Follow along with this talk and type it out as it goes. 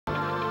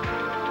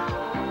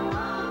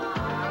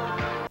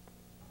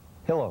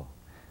Hello,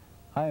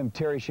 I am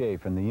Terry Shea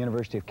from the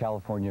University of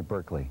California,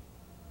 Berkeley.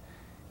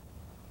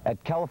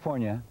 At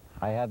California,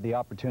 I have the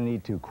opportunity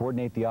to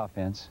coordinate the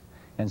offense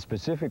and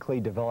specifically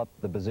develop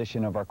the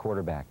position of our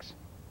quarterbacks.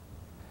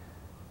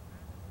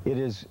 It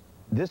is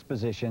this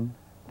position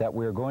that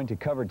we're going to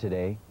cover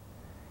today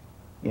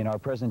in our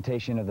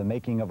presentation of the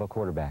making of a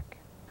quarterback.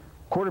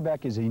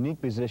 Quarterback is a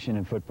unique position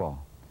in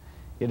football.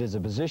 It is a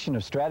position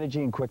of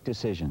strategy and quick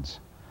decisions.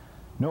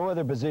 No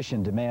other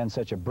position demands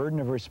such a burden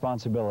of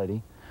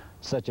responsibility,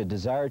 such a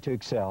desire to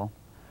excel,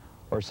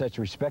 or such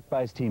respect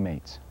by his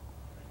teammates.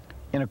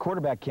 In a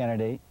quarterback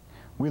candidate,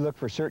 we look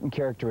for certain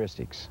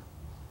characteristics.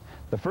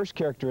 The first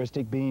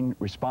characteristic being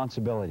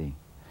responsibility.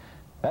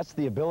 That's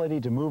the ability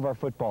to move our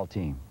football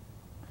team,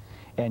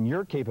 and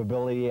your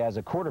capability as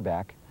a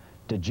quarterback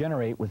to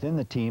generate within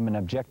the team an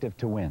objective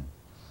to win.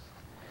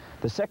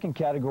 The second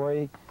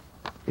category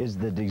is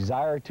the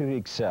desire to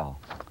excel,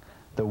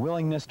 the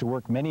willingness to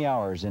work many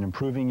hours in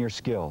improving your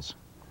skills.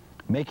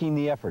 Making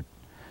the effort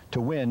to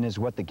win is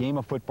what the game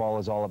of football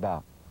is all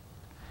about.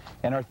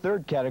 And our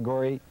third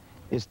category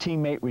is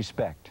teammate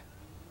respect.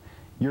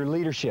 Your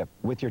leadership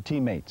with your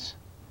teammates.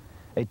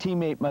 A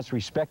teammate must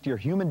respect your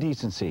human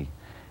decency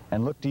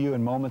and look to you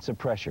in moments of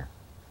pressure.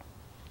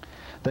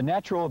 The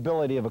natural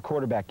ability of a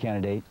quarterback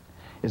candidate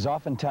is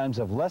oftentimes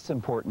of less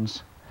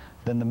importance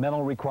than the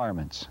mental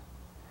requirements.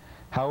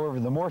 However,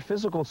 the more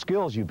physical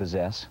skills you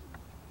possess,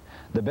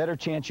 the better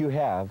chance you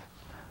have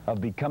of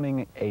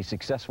becoming a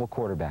successful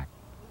quarterback.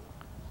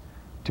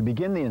 To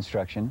begin the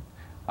instruction,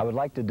 I would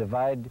like to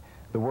divide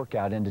the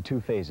workout into two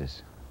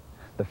phases.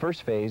 The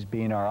first phase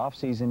being our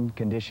off-season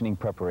conditioning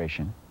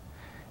preparation,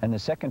 and the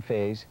second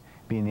phase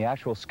being the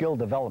actual skill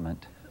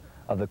development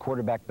of the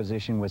quarterback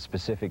position with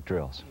specific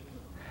drills.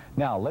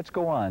 Now, let's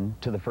go on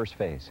to the first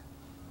phase.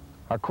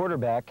 Our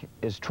quarterback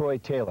is Troy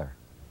Taylor.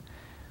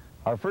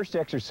 Our first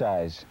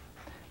exercise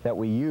that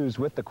we use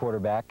with the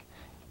quarterback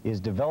is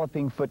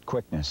developing foot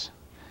quickness.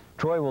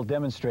 Troy will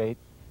demonstrate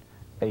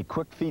a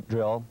quick feet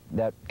drill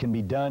that can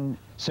be done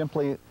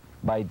simply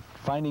by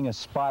finding a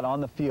spot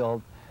on the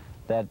field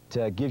that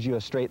gives you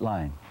a straight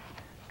line.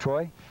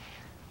 Troy,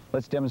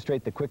 let's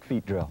demonstrate the quick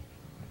feet drill.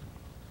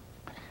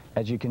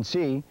 As you can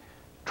see,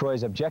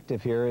 Troy's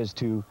objective here is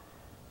to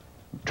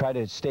try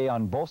to stay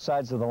on both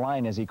sides of the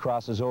line as he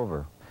crosses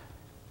over.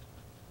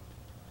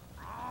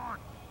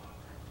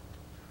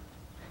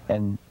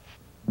 And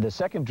the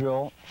second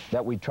drill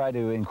that we try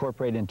to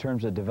incorporate in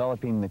terms of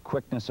developing the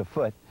quickness of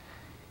foot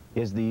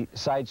is the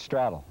side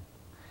straddle.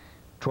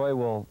 Troy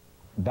will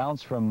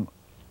bounce from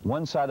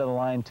one side of the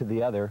line to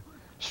the other,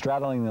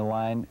 straddling the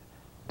line,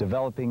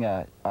 developing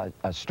a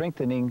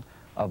strengthening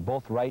of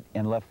both right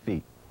and left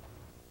feet.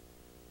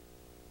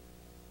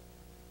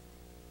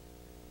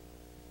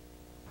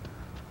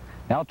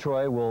 Now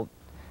Troy will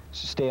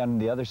stay on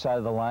the other side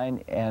of the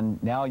line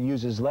and now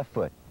use his left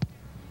foot.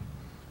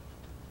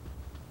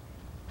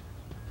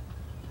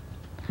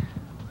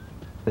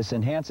 This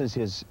enhances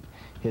his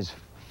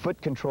foot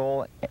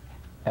control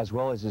as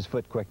well as his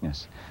foot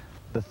quickness.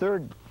 The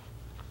third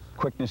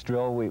quickness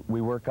drill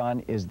we work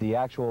on is the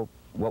actual,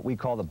 what we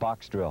call the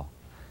box drill.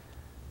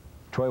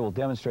 Troy will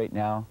demonstrate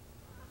now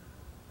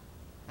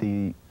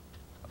the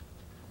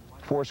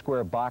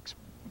four-square box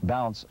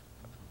bounce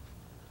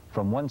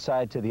from one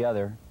side to the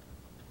other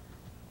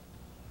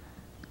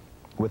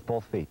with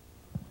both feet.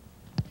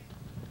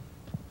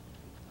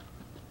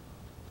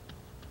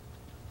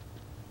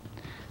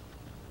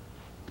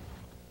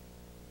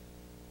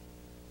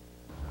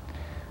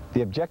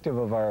 The objective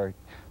of our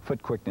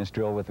foot quickness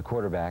drill with the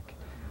quarterback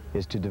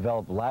is to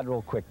develop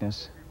lateral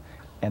quickness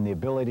and the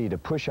ability to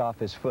push off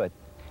his foot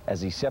as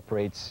he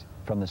separates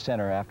from the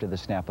center after the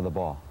snap of the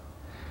ball.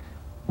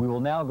 We will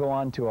now go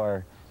on to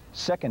our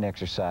second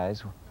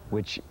exercise,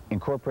 which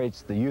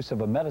incorporates the use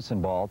of a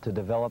medicine ball to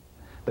develop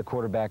the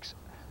quarterback's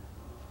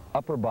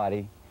upper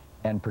body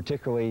and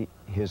particularly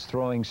his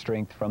throwing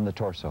strength from the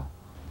torso.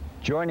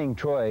 Joining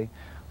Troy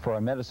for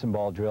our medicine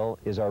ball drill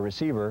is our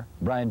receiver,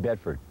 Brian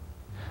Bedford.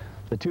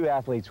 The two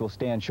athletes will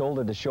stand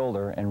shoulder to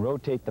shoulder and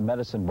rotate the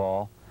medicine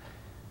ball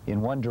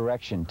in one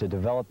direction to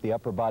develop the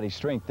upper body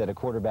strength that a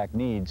quarterback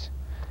needs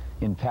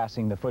in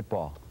passing the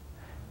football.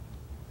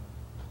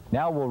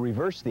 Now we'll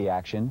reverse the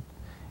action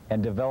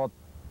and develop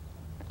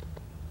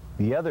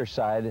the other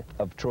side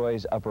of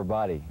Troy's upper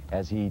body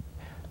as he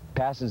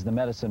passes the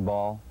medicine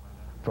ball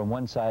from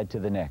one side to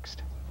the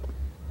next.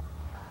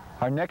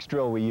 Our next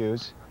drill we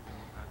use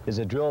is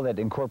a drill that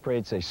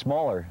incorporates a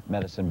smaller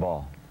medicine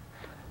ball.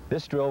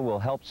 This drill will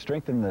help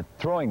strengthen the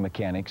throwing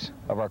mechanics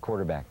of our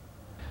quarterback.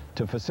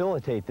 To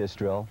facilitate this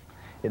drill,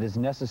 it is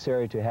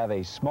necessary to have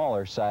a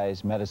smaller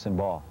size medicine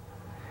ball.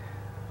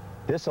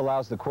 This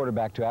allows the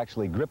quarterback to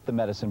actually grip the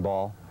medicine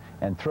ball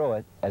and throw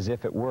it as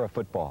if it were a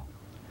football.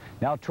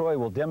 Now Troy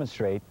will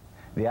demonstrate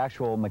the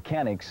actual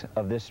mechanics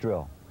of this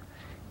drill.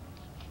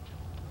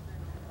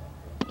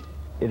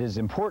 It is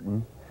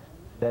important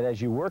that as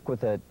you work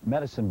with a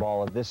medicine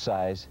ball of this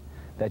size,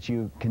 that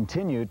you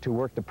continue to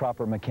work the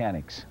proper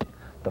mechanics.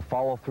 The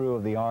follow-through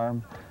of the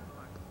arm,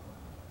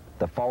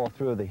 the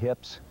follow-through of the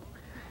hips,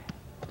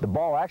 The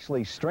ball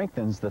actually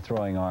strengthens the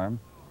throwing arm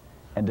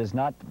and does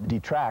not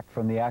detract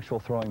from the actual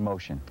throwing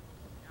motion.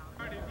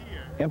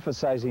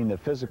 Emphasizing the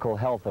physical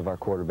health of our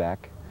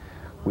quarterback,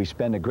 we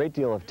spend a great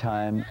deal of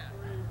time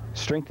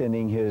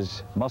strengthening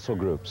his muscle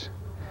groups.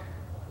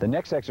 The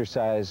next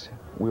exercise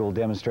we will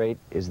demonstrate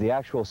is the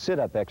actual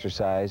sit-up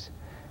exercise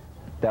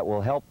that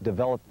will help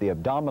develop the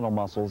abdominal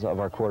muscles of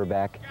our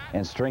quarterback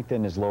and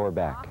strengthen his lower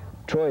back.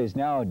 Troy is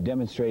now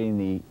demonstrating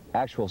the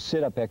actual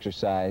sit-up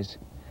exercise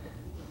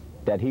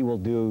that he will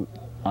do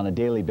on a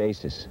daily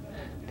basis.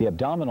 The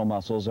abdominal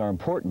muscles are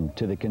important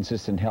to the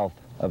consistent health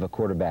of a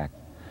quarterback.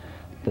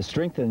 The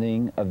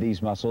strengthening of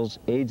these muscles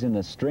aids in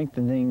the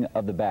strengthening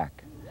of the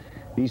back.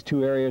 These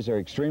two areas are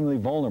extremely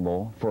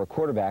vulnerable for a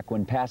quarterback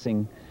when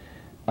passing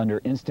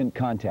under instant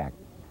contact.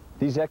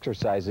 These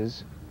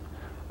exercises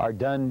are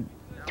done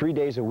 3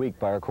 days a week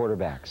by our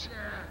quarterbacks.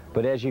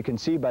 But as you can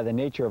see by the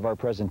nature of our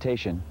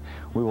presentation,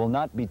 we will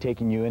not be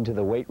taking you into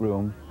the weight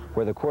room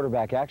where the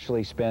quarterback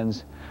actually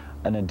spends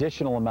an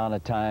additional amount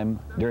of time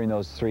during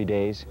those 3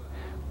 days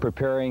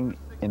preparing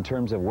in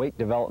terms of weight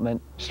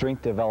development,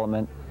 strength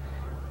development,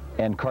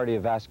 and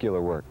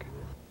cardiovascular work.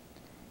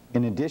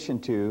 In addition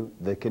to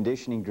the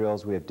conditioning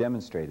drills we have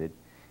demonstrated,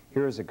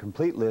 here is a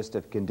complete list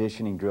of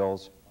conditioning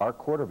drills our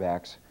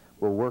quarterbacks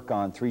will work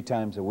on 3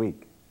 times a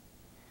week.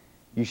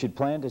 You should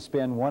plan to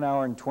spend 1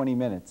 hour and 20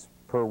 minutes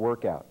per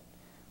workout,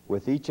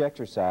 with each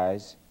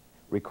exercise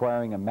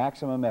requiring a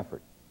maximum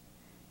effort.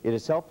 It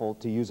is helpful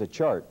to use a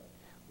chart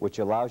which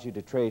allows you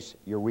to trace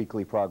your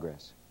weekly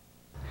progress.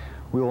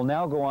 We will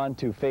now go on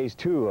to phase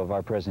 2 of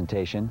our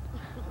presentation,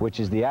 which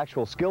is the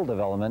actual skill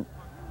development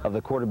of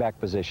the quarterback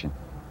position.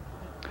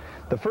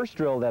 The first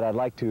drill that I'd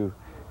like to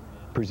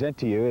present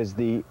to you is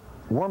the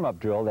warm-up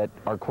drill that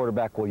our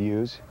quarterback will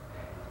use.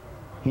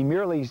 He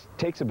merely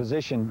takes a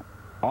position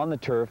on the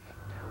turf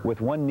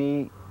with one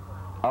knee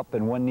up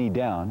and one knee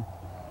down,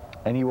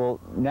 and he will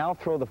now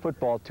throw the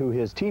football to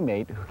his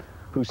teammate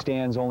who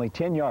stands only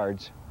 10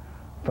 yards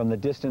from the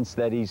distance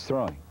that he's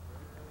throwing.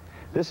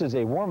 This is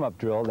a warm-up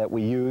drill that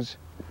we use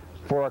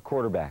for our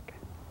quarterback.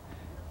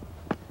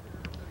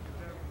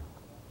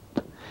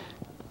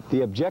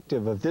 The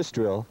objective of this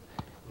drill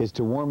is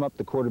to warm up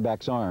the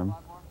quarterback's arm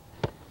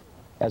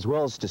as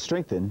well as to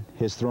strengthen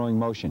his throwing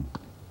motion.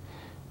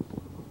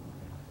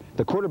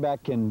 The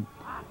quarterback can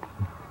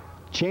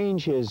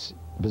change his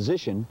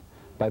position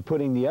by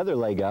putting the other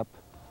leg up,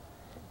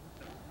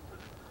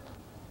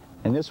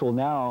 and this will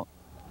now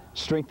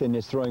strengthen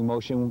his throwing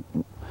motion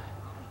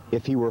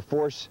if he were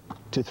forced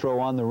to throw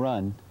on the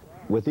run,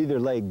 with either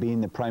leg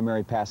being the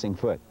primary passing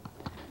foot.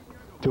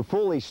 To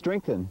fully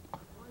strengthen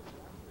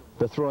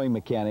the throwing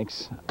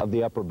mechanics of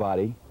the upper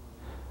body,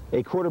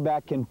 a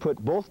quarterback can put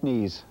both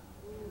knees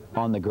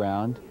on the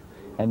ground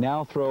and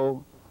now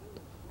throw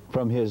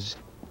from his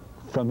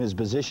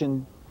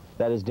position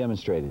that is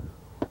demonstrated.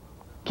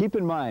 Keep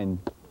in mind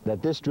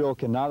that this drill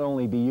can not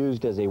only be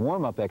used as a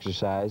warm-up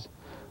exercise,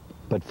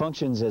 but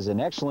functions as an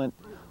excellent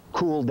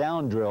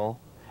cool-down drill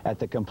at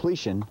the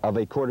completion of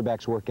a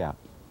quarterback's workout.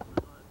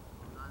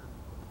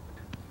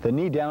 The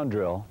knee-down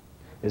drill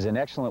is an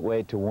excellent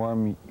way to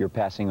warm your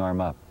passing arm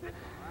up.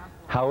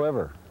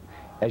 However,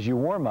 as you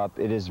warm up,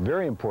 it is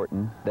very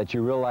important that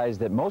you realize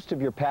that most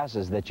of your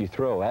passes that you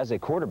throw as a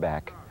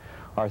quarterback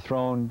are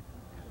thrown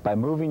by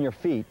moving your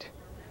feet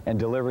and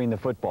delivering the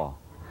football.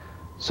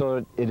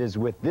 So it is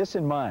with this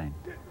in mind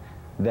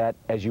that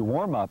as you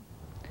warm up,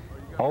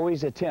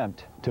 always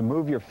attempt to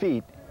move your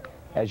feet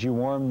as you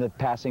warm the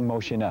passing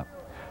motion up.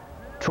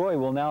 Troy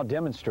will now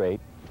demonstrate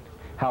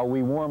how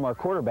we warm our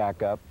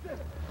quarterback up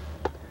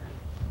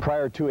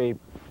prior to a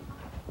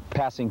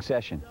passing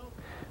session.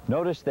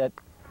 Notice that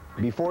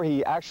before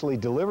he actually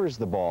delivers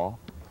the ball,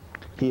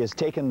 he has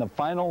taken the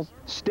final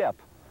step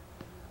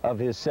of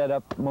his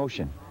setup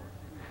motion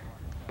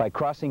by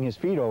crossing his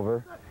feet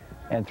over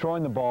and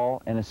throwing the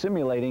ball and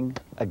simulating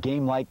a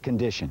game-like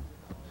condition.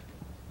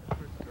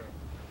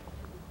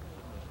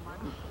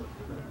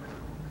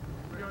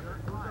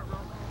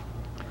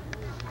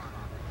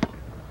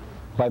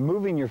 By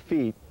moving your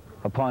feet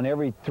upon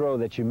every throw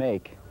that you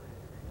make,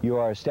 you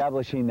are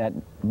establishing that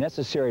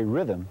necessary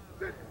rhythm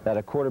that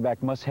a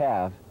quarterback must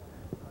have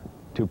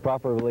to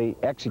properly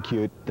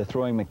execute the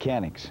throwing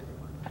mechanics.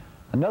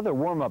 Another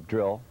warm-up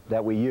drill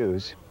that we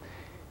use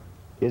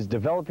is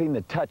developing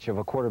the touch of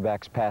a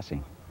quarterback's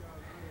passing.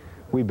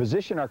 We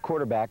position our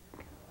quarterback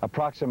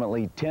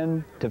approximately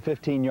 10 to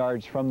 15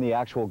 yards from the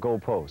actual goal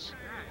post.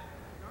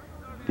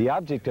 The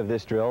object of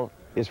this drill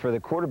is for the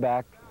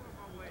quarterback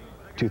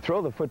to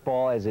throw the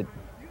football as it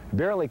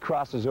barely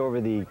crosses over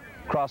the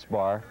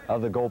crossbar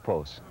of the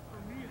goalpost.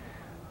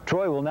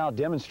 Troy will now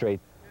demonstrate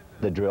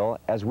the drill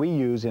as we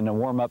use in a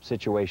warm-up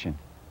situation.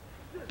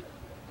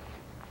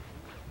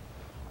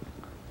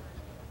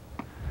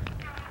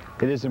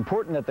 It is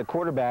important that the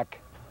quarterback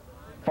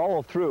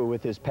follow through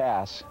with his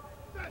pass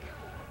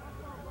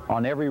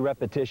on every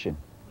repetition.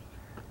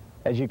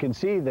 As you can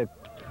see, the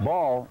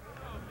ball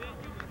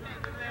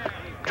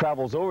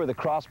travels over the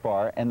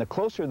crossbar, and the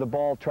closer the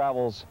ball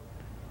travels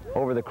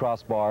over the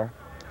crossbar,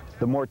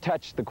 the more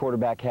touch the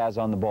quarterback has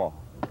on the ball.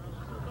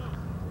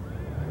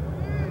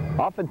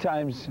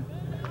 Oftentimes,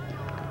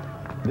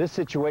 this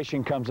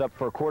situation comes up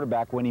for a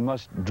quarterback when he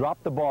must drop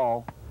the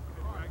ball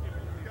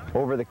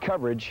over the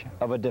coverage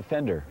of a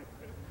defender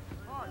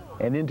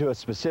and into a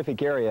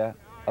specific area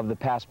of the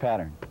pass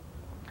pattern.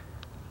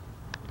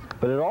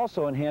 But it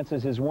also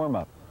enhances his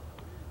warm-up.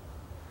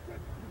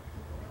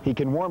 He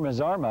can warm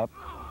his arm up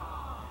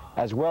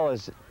as well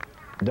as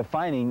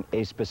defining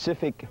a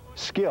specific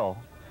skill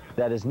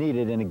that is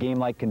needed in a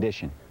game-like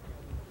condition.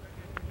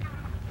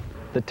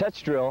 The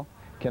touch drill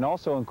can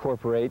also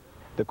incorporate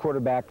the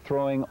quarterback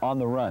throwing on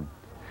the run.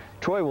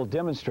 Troy will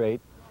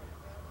demonstrate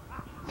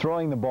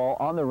throwing the ball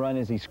on the run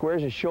as he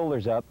squares his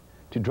shoulders up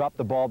to drop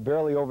the ball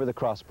barely over the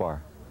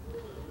crossbar.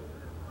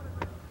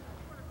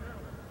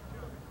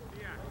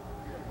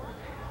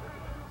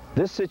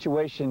 This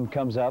situation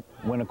comes up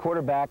when a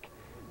quarterback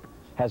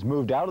has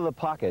moved out of the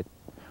pocket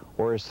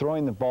or is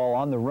throwing the ball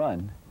on the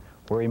run,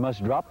 where he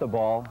must drop the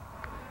ball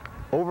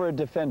over a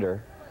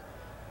defender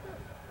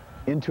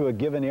into a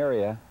given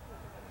area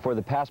for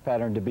the pass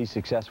pattern to be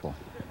successful.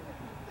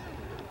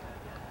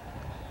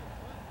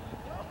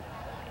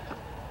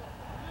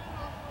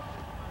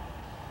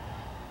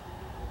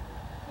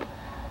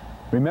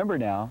 Remember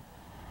now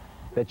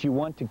that you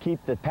want to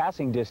keep the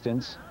passing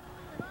distance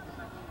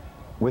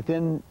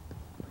within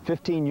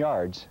 15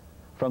 yards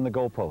from the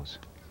goalpost.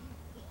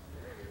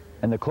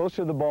 And the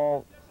closer the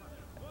ball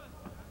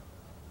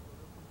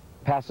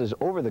passes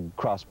over the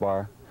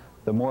crossbar,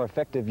 the more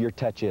effective your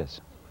touch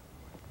is.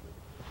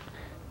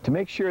 To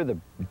make sure the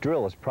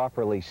drill is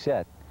properly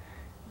set,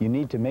 you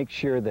need to make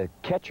sure the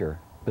catcher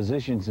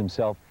positions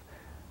himself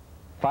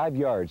 5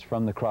 yards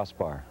from the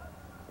crossbar.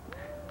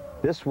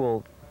 This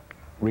will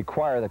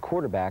require the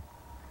quarterback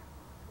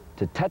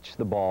to touch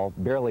the ball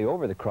barely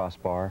over the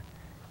crossbar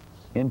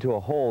into a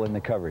hole in the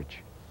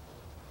coverage.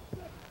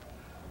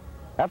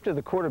 After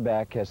the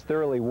quarterback has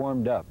thoroughly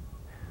warmed up,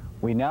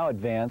 we now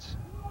advance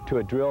to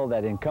a drill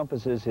that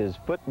encompasses his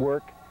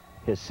footwork,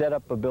 his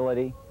setup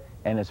ability,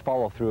 and his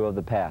follow-through of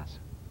the pass.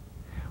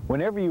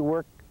 Whenever you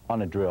work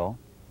on a drill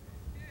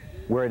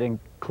where it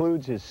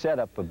includes his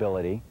setup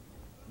ability,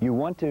 you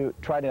want to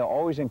try to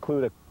always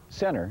include a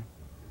center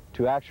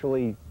to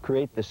actually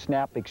create the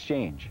snap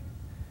exchange.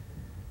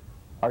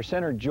 Our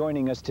center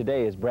joining us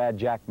today is Brad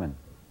Jackman.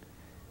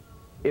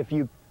 If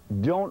you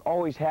don't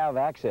always have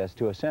access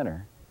to a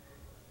center,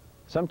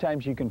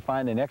 sometimes you can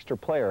find an extra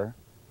player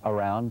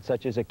around,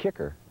 such as a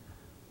kicker,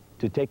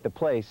 to take the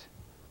place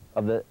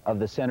of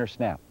the center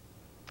snap.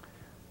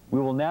 We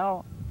will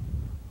now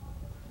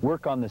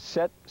work on the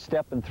set,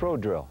 step, and throw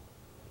drill,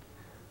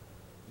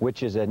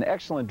 which is an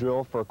excellent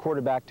drill for a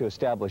quarterback to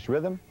establish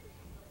rhythm,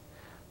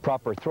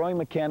 proper throwing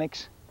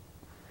mechanics,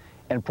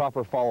 and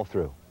proper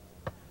follow-through.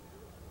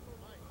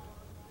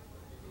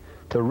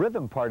 The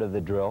rhythm part of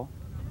the drill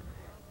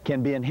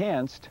can be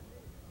enhanced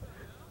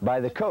by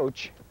the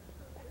coach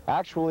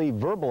actually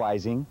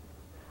verbalizing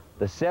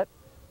the set,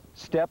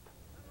 step,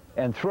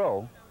 and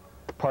throw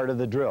part of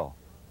the drill.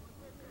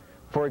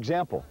 For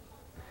example,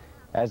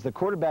 as the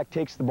quarterback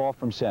takes the ball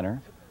from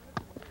center,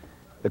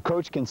 the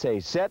coach can say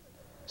set,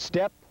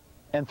 step,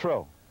 and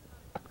throw.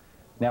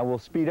 Now we'll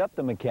speed up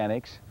the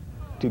mechanics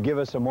to give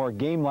us a more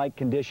game-like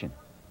condition.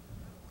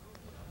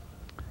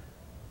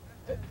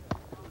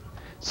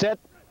 Set,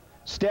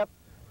 step,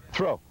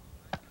 throw.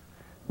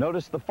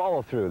 Notice the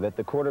follow-through that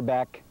the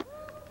quarterback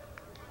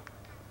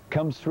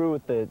comes through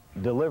with the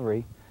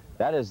delivery.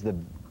 That is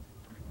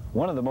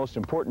one of the most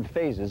important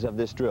phases of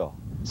this drill.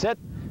 Set,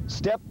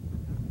 step,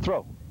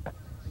 throw.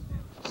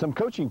 Some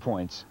coaching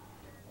points.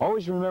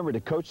 Always remember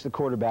to coach the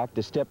quarterback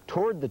to step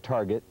toward the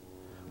target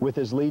with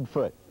his lead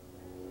foot.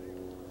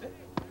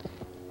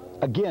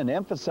 Again,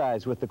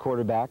 emphasize with the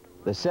quarterback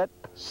the set,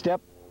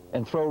 step,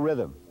 and throw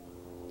rhythm.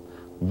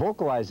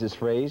 Vocalize this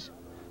phrase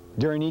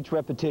during each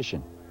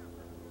repetition.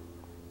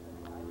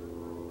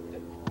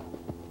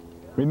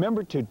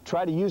 Remember to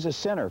try to use a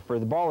center for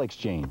the ball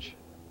exchange.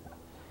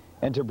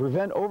 And to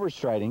prevent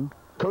overstriding,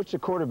 coach the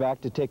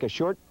quarterback to take a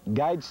short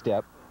guide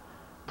step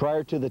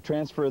prior to the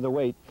transfer of the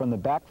weight from the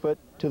back foot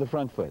to the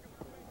front foot.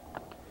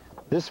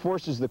 This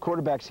forces the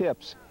quarterback's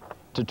hips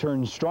to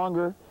turn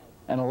stronger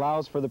and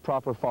allows for the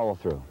proper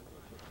follow-through.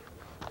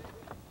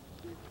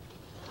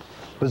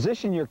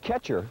 Position your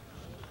catcher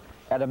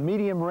at a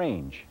medium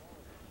range.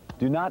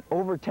 Do not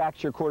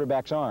overtax your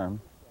quarterback's arm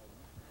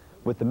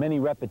with the many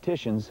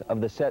repetitions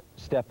of the set,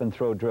 step, and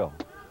throw drill.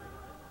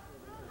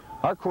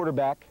 Our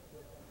quarterback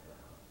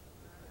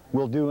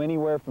will do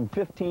anywhere from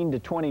 15 to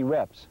 20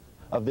 reps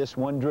of this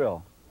one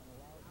drill.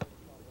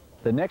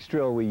 The next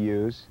drill we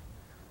use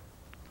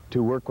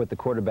to work with the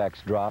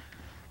quarterback's drop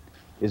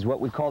is what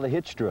we call the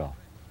hitch drill.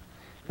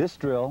 This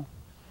drill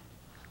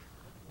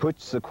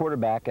puts the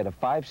quarterback at a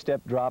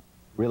 5-step drop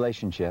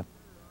relationship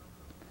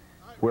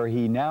where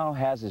he now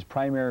has his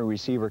primary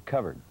receiver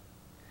covered,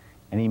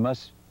 and he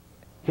must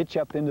hitch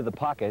up into the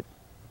pocket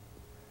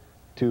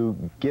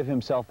to give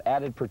himself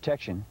added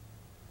protection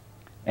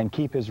and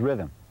keep his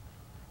rhythm.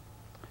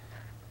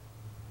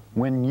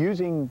 When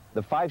using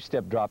the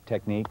 5-step drop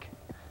technique,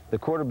 the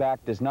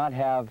quarterback does not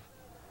have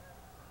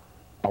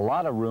a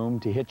lot of room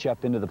to hitch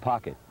up into the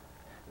pocket.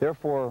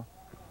 Therefore,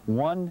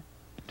 1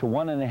 to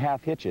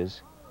 1.5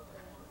 hitches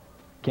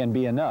can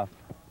be enough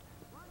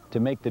to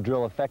make the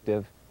drill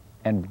effective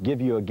and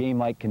give you a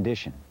game-like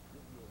condition.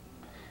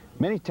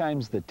 Many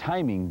times the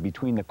timing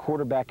between the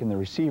quarterback and the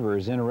receiver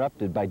is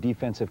interrupted by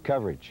defensive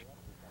coverage.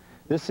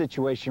 This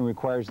situation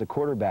requires the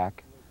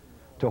quarterback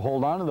to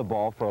hold on to the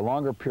ball for a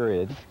longer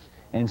period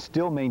and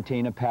still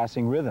maintain a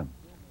passing rhythm.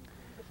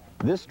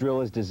 This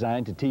drill is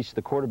designed to teach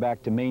the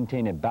quarterback to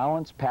maintain a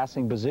balanced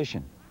passing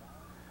position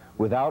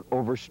without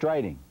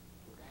overstriding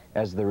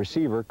as the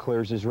receiver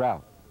clears his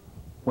route.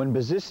 When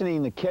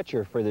positioning the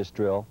catcher for this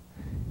drill,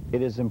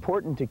 it is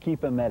important to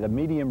keep him at a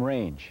medium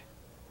range.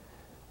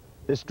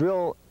 This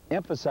drill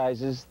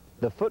emphasizes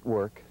the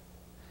footwork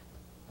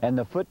and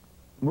the foot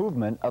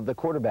movement of the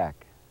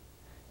quarterback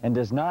and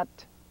does not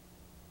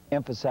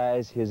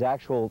emphasize his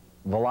actual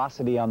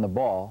velocity on the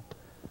ball,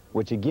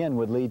 which again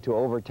would lead to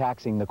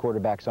overtaxing the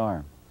quarterback's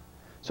arm.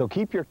 So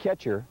keep your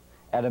catcher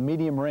at a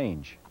medium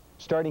range,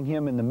 starting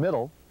him in the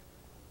middle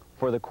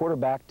for the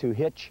quarterback to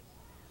hitch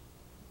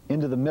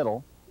into the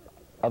middle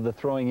of the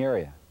throwing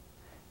area.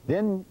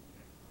 Then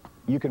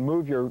you can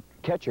move your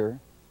catcher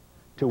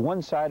to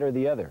one side or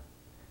the other.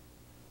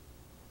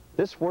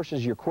 This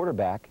forces your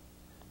quarterback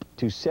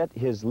to set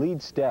his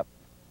lead step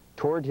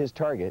toward his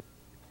target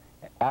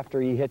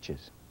after he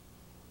hitches.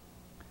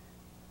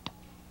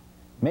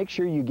 Make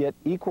sure you get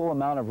equal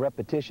amount of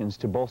repetitions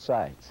to both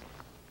sides.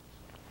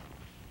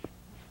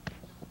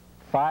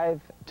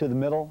 5 to the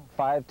middle,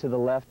 5 to the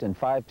left, and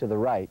 5 to the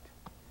right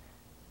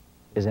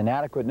is an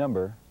adequate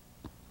number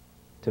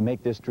to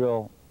make this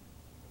drill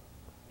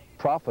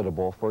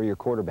profitable for your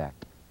quarterback.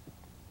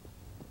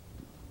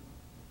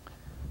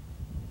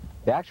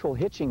 The actual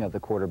hitching of the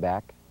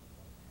quarterback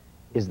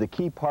is the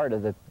key part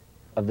of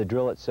the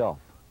drill itself.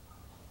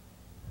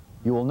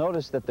 You will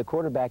notice that the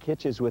quarterback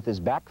hitches with his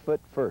back foot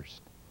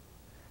first.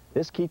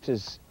 This keeps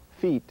his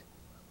feet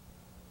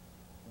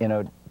in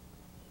a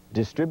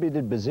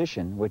distributed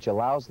position, which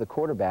allows the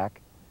quarterback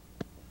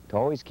to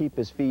always keep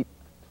his feet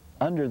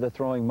under the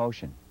throwing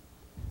motion.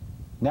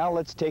 Now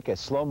let's take a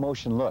slow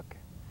motion look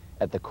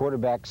at the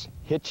quarterback's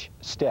hitch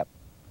step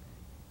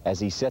as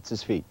he sets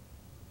his feet.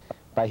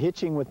 By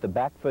hitching with the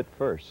back foot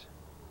first,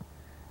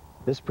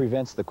 this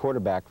prevents the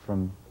quarterback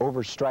from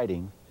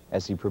overstriding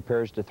as he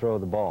prepares to throw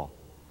the ball.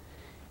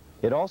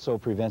 It also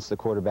prevents the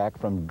quarterback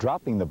from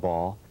dropping the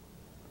ball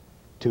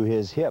to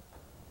his hip,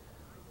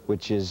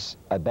 which is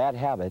a bad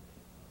habit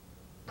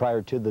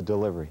prior to the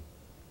delivery.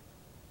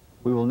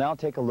 We will now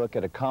take a look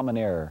at a common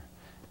error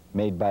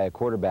made by a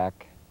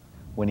quarterback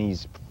when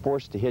he's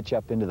forced to hitch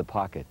up into the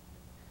pocket.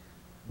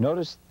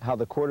 Notice how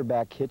the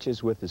quarterback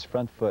hitches with his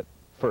front foot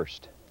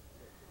first.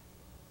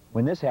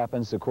 When this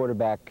happens, the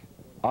quarterback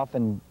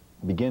often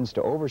begins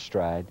to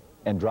overstride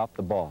and drop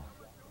the ball.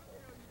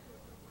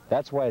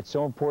 That's why it's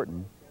so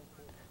important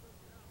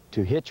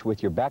to hitch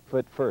with your back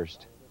foot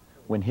first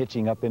when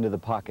hitching up into the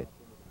pocket.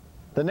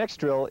 The next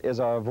drill is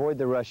our avoid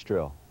the rush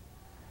drill.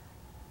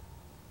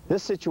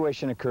 This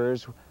situation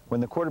occurs when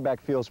the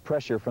quarterback feels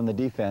pressure from the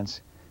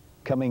defense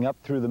coming up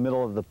through the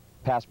middle of the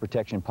pass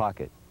protection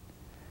pocket.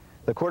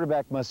 The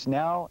quarterback must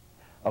now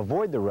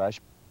avoid the rush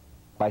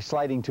by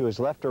sliding to his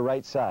left or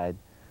right side,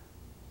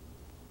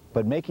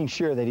 but making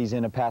sure that he's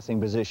in a passing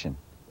position.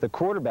 The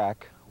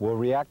quarterback will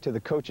react to the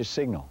coach's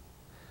signal.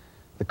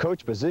 The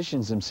coach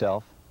positions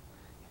himself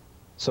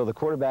so the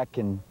quarterback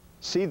can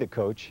see the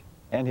coach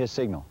and his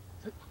signal.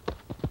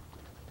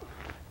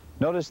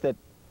 Notice that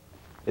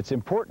it's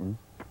important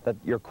that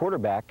your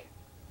quarterback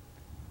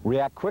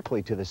react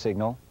quickly to the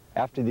signal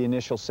after the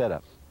initial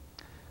setup.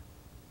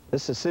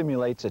 This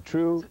simulates a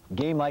true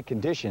game-like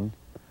condition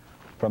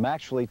from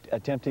actually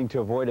attempting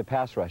to avoid a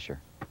pass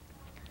rusher.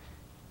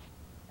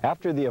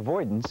 After the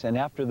avoidance and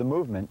after the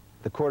movement,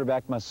 the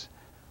quarterback must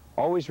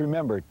always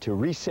remember to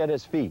reset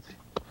his feet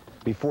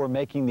before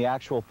making the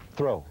actual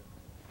throw.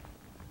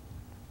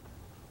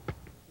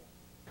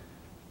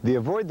 The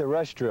avoid the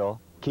rush drill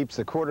keeps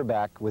the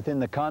quarterback within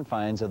the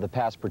confines of the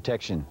pass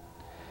protection.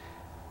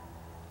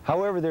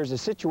 However, there's a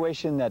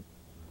situation that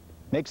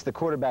makes the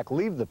quarterback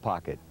leave the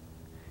pocket.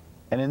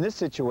 And in this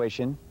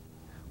situation,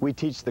 we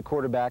teach the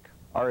quarterback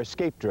our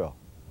escape drill.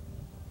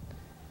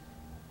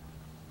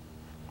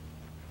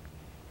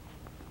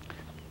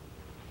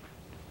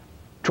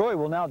 Troy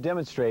will now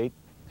demonstrate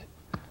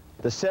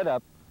the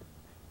setup,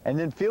 and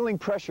then feeling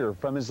pressure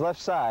from his left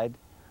side,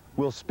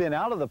 will spin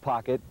out of the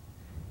pocket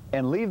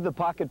and leave the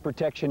pocket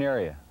protection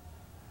area.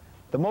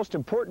 The most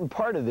important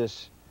part of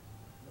this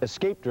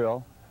escape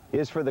drill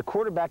is for the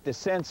quarterback to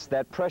sense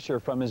that pressure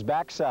from his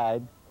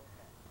backside,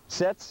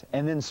 sets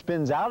and then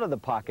spins out of the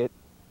pocket,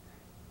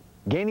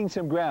 gaining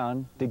some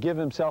ground to give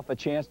himself a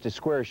chance to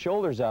square his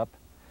shoulders up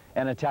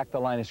and attack the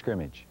line of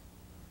scrimmage.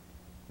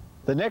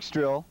 The next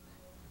drill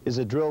is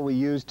a drill we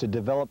use to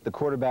develop the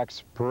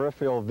quarterback's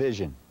peripheral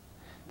vision.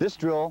 This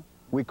drill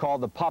we call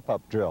the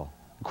pop-up drill.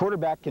 The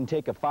quarterback can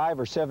take a 5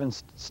 or 7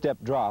 step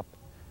drop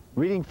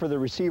reading for the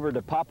receiver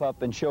to pop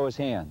up and show his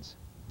hands.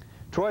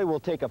 Troy will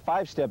take a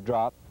 5-step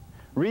drop,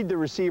 read the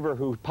receiver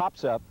who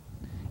pops up,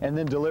 and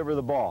then deliver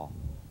the ball.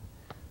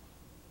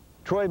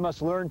 Troy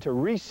must learn to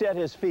reset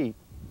his feet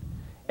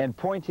and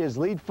point his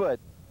lead foot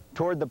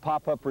toward the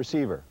pop-up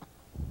receiver.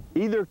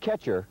 Either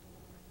catcher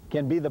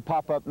can be the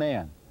pop-up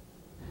man.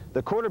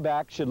 The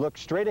quarterback should look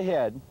straight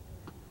ahead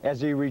as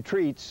he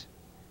retreats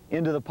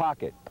into the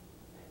pocket,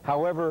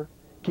 however,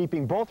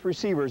 keeping both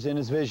receivers in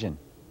his vision.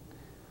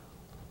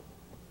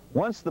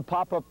 Once the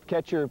pop-up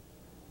catcher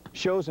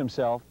shows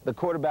himself, the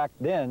quarterback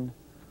then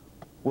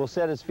will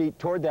set his feet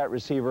toward that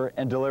receiver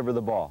and deliver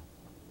the ball.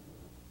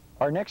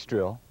 Our next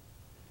drill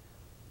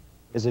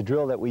is a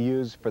drill that we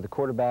use for the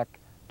quarterback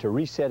to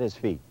reset his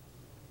feet.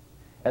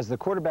 As the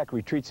quarterback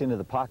retreats into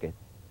the pocket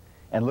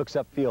and looks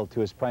upfield to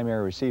his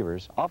primary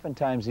receivers,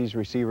 oftentimes these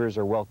receivers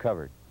are well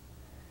covered.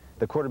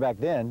 The quarterback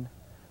then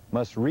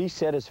must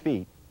reset his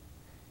feet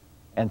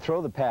and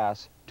throw the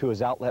pass to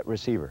his outlet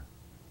receiver.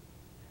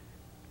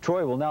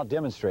 Troy will now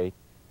demonstrate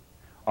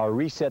our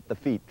reset the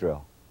feet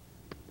drill.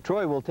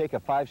 Troy will take a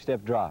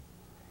 5-step drop.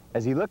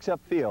 As he looks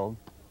upfield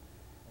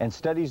and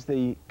studies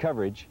the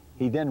coverage,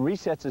 he then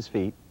resets his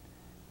feet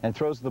and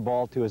throws the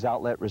ball to his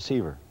outlet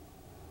receiver.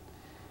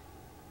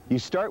 You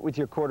start with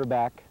your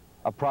quarterback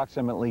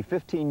approximately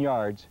 15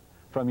 yards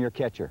from your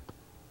catcher.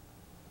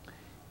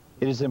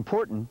 It is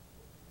important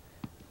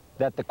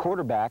that the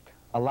quarterback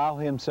allow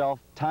himself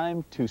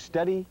time to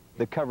study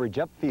the coverage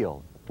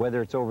upfield,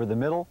 whether it's over the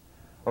middle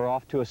or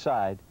off to a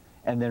side,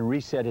 and then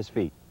reset his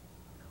feet.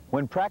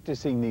 When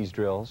practicing these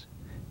drills,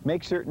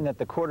 make certain that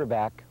the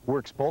quarterback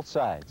works both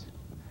sides.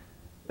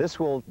 This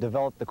will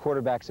develop the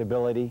quarterback's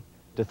ability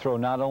to throw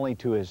not only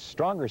to his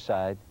stronger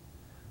side,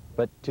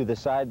 but to the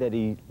side that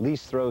he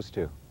least throws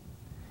to.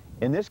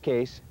 In this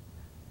case,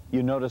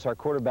 you notice our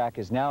quarterback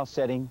is now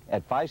setting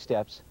at 5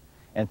 steps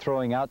and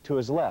throwing out to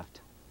his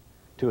left,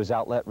 to his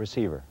outlet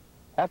receiver.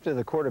 After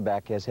the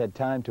quarterback has had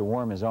time to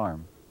warm his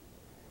arm,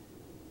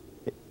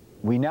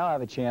 we now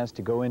have a chance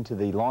to go into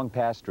the long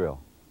pass drill.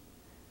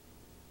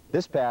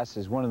 This pass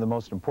is one of the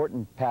most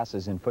important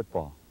passes in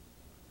football,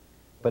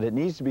 but it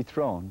needs to be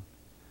thrown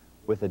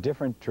with a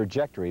different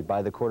trajectory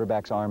by the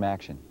quarterback's arm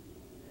action.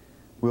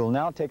 We will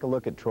now take a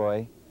look at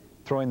Troy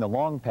throwing the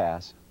long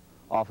pass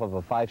off of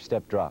a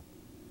 5-step drop.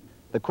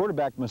 The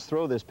quarterback must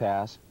throw this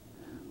pass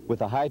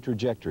with a high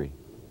trajectory.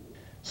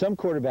 Some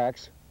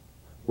quarterbacks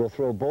will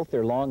throw both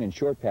their long and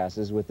short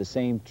passes with the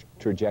same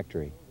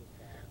trajectory.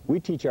 We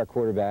teach our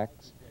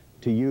quarterbacks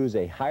to use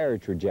a higher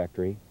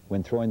trajectory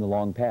when throwing the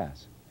long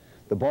pass.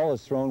 The ball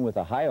is thrown with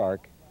a high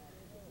arc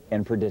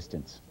and for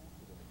distance.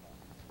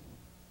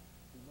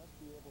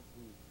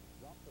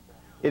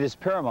 It is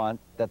paramount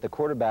that the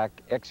quarterback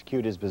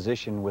execute his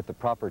position with the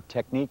proper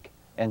technique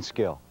and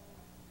skill.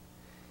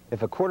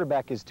 If a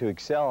quarterback is to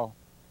excel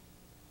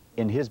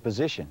in his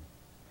position,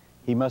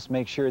 he must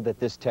make sure that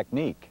this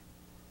technique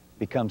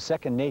becomes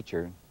second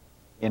nature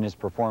in his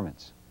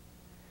performance.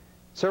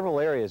 Several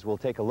areas we'll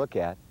take a look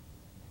at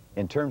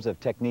in terms of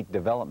technique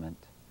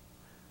development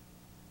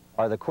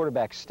are the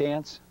quarterback's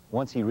stance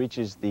once he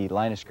reaches the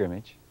line of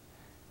scrimmage,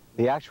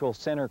 the actual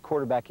center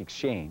quarterback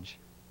exchange,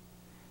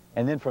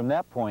 and then from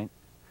that point,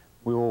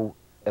 we will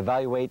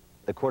evaluate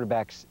the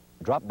quarterback's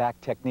drop-back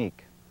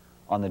technique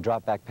on the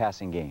drop-back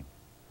passing game.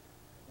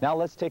 Now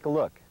let's take a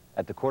look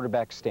at the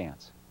quarterback's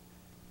stance.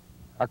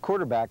 Our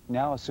quarterback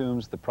now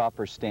assumes the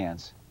proper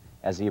stance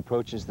as he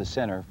approaches the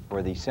center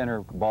for the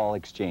center ball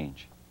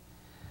exchange.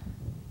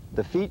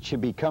 The feet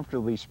should be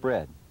comfortably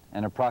spread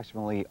and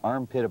approximately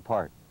armpit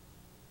apart.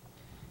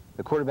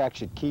 The quarterback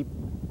should keep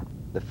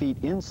the feet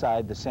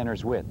inside the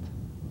center's width,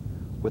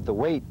 with the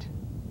weight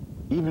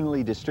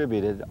evenly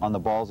distributed on the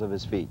balls of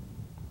his feet.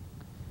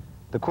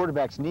 The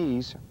quarterback's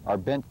knees are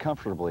bent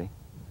comfortably,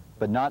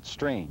 but not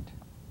strained.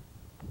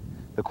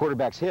 The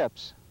quarterback's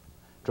hips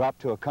drop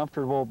to a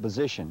comfortable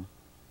position,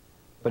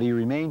 but he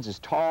remains as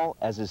tall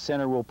as his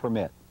center will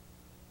permit.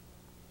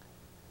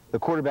 The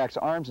quarterback's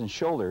arms and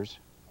shoulders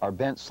are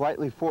bent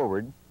slightly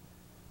forward,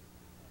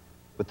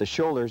 with the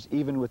shoulders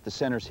even with the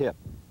center's hip.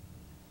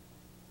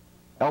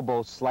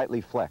 Elbows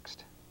slightly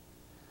flexed.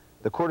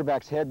 The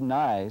quarterback's head and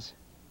eyes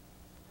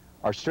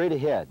are straight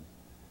ahead,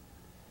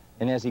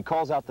 and as he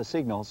calls out the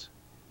signals,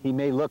 he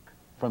may look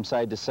from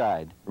side to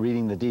side,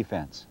 reading the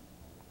defense.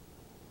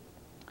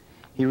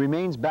 He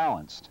remains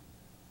balanced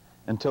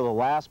until the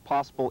last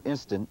possible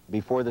instant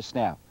before the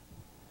snap,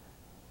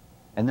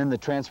 and then the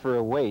transfer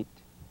of weight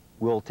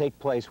will take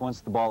place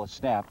once the ball is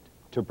snapped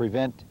to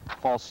prevent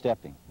false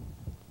stepping.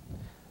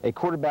 A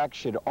quarterback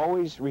should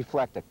always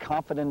reflect a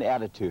confident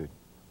attitude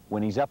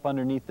when he's up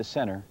underneath the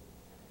center,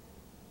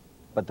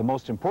 but the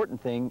most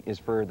important thing is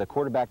for the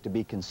quarterback to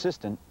be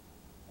consistent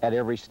at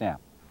every snap.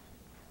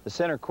 The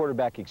center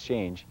quarterback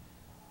exchange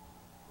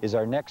is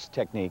our next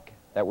technique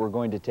that we're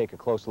going to take a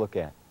close look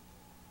at.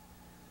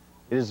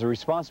 It is the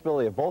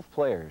responsibility of both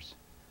players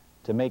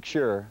to make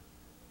sure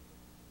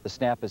the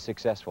snap is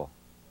successful,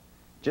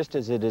 just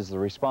as it is the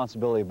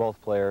responsibility of both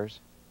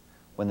players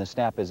when the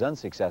snap is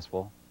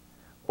unsuccessful.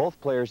 Both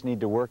players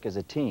need to work as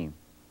a team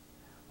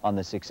on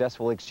the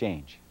successful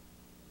exchange.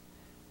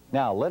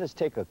 Now, let us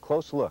take a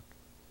close look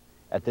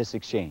at this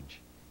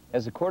exchange.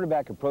 As the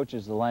quarterback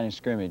approaches the line of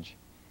scrimmage,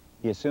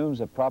 he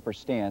assumes a proper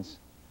stance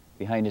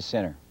behind his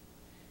center.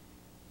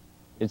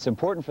 It's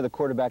important for the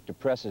quarterback to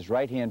press his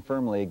right hand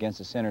firmly against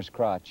the center's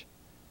crotch.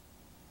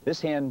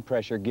 This hand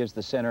pressure gives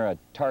the center a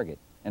target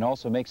and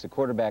also makes the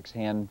quarterback's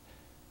hand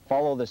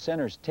follow the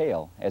center's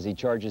tail as he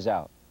charges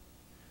out.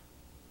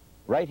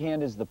 Right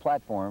hand is the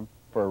platform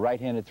for a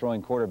right-handed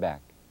throwing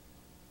quarterback.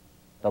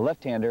 The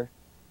left-hander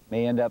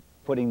may end up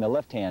putting the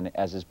left hand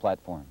as his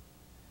platform.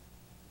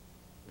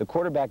 The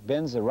quarterback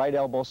bends the right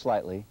elbow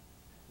slightly.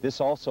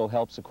 This also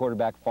helps the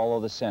quarterback follow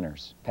the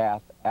center's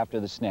path after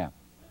the snap.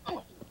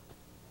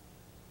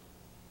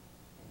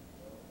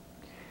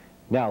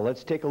 Now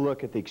let's take a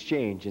look at the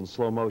exchange in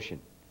slow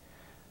motion.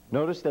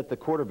 Notice that the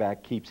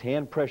quarterback keeps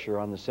hand pressure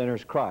on the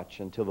center's crotch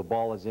until the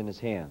ball is in his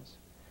hands.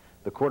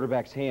 The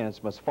quarterback's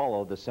hands must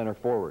follow the center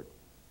forward.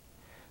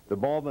 The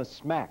ball must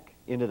smack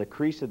into the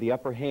crease of the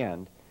upper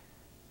hand,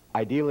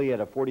 ideally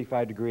at a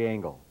 45-degree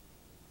angle.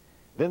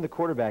 Then the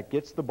quarterback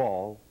gets the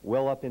ball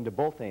well up into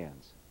both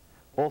hands.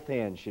 Both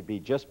hands should be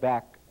just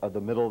back of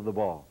the middle of the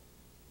ball.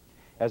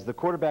 As the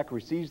quarterback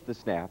receives the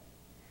snap,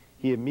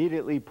 he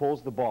immediately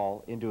pulls the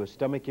ball into his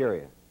stomach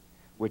area,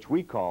 which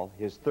we call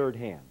his third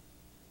hand.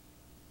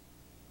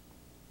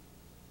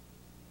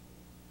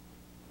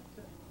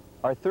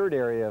 Our third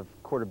area of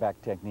quarterback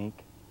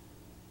technique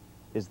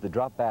is the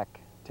drop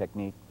back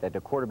technique that the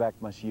quarterback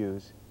must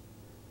use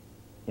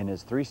in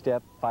his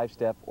 3-step,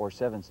 5-step, or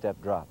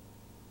 7-step drop.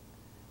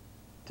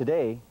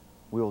 Today,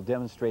 we will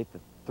demonstrate the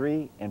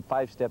 3- and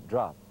 5-step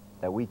drop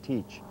that we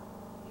teach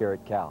here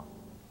at Cal.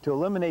 To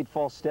eliminate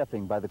false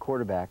stepping by the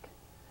quarterback,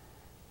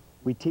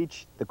 we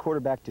teach the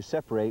quarterback to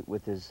separate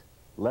with his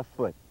left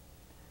foot.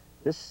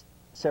 This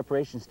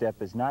separation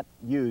step is not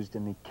used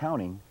in the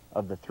counting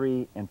of the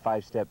 3- and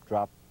 5-step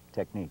drop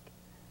technique.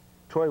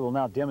 Troy will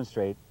now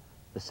demonstrate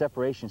the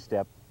separation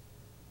step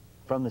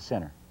from the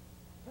center.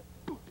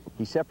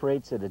 He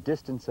separates at a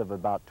distance of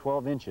about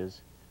 12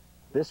 inches.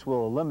 This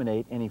will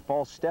eliminate any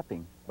false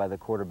stepping by the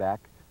quarterback.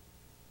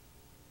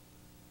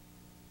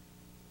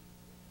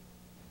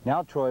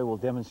 Now Troy will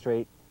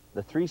demonstrate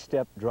the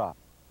 3-step drop.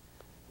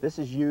 This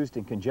is used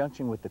in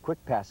conjunction with the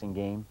quick passing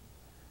game.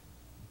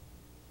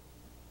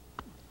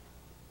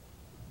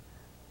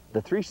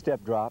 The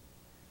 3-step drop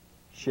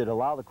should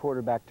allow the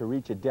quarterback to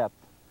reach a depth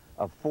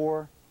of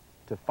 4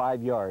 to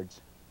 5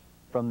 yards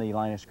from the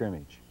line of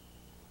scrimmage.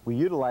 We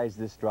utilize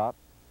this drop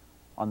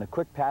on the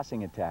quick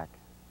passing attack.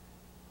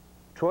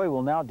 Troy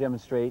will now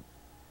demonstrate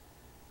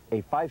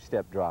a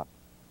 5-step drop,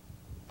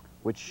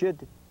 which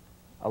should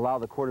allow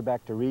the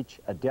quarterback to reach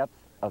a depth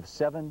of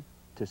 7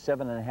 to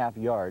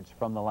 7.5 yards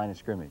from the line of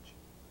scrimmage.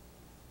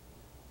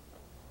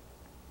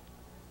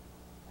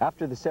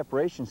 After the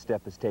separation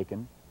step is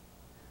taken,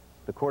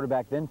 the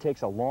quarterback then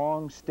takes a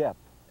long step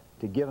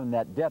to give him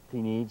that depth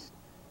he needs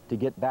to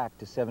get back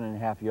to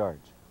 7.5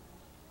 yards.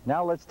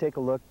 Now let's take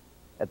a look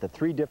at the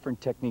 3 different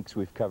techniques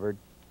we've covered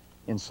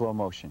in slow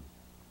motion.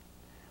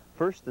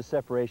 First, the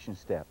separation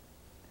step.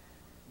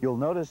 You'll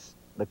notice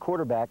the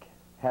quarterback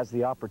has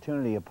the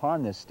opportunity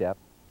upon this step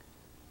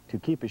to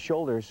keep his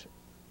shoulders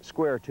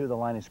square to the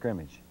line of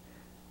scrimmage.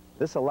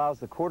 This allows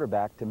the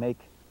quarterback to make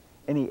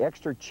any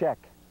extra check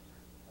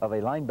of a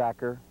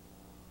linebacker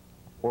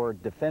or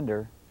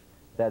defender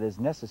that is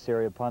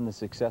necessary upon the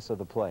success of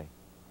the play,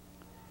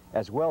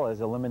 as well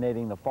as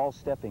eliminating the false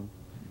stepping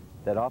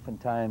that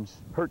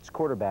oftentimes hurts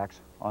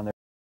quarterbacks on their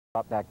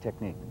drop back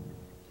technique.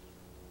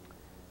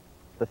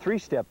 The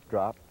 3-step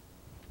drop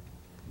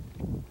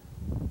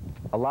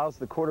allows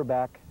the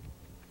quarterback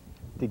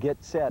to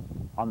get set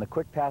on the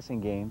quick passing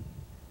game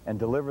and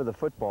deliver the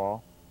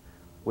football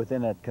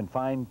within a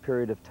confined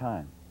period of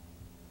time.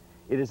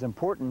 It is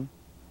important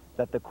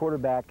that the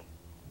quarterback,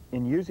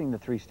 in using the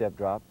 3-step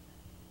drop,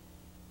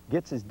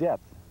 gets his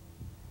depth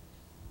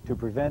to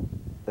prevent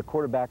the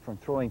quarterback from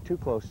throwing too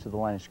close to the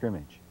line of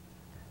scrimmage.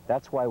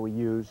 That's why we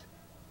use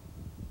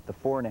the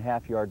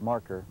 4.5-yard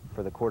marker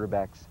for the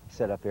quarterback's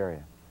setup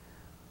area.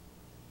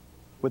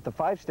 With the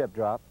 5-step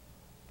drop,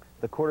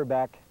 the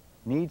quarterback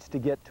needs to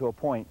get to a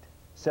point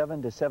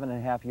 7 to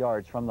 7.5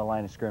 yards from the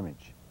line of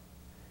scrimmage.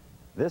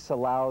 This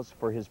allows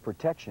for his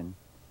protection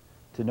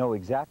to know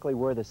exactly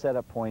where the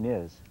setup point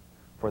is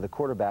for the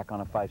quarterback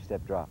on a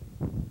 5-step drop.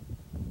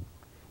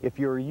 If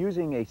you're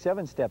using a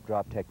 7-step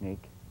drop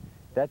technique,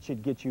 that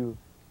should get you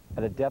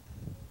at a depth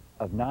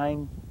of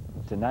 9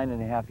 to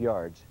 9.5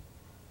 yards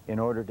in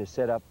order to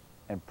set up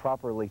and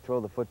properly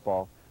throw the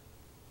football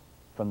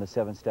from the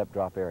 7-step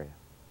drop area.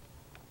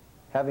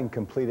 Having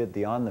completed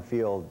the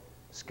on-the-field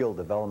skill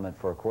development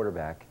for a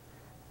quarterback,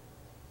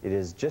 it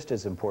is just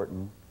as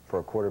important for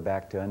a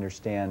quarterback to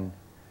understand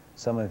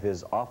some of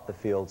his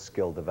off-the-field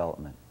skill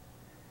development.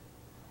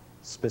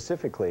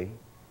 Specifically,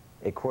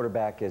 a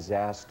quarterback is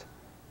asked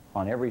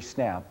on every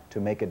snap to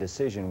make a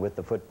decision with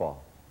the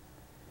football.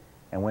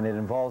 And when it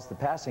involves the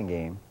passing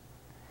game,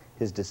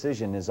 his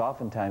decision is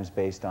oftentimes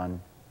based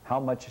on how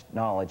much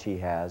knowledge he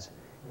has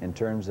in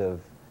terms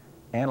of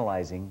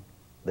analyzing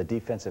the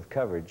defensive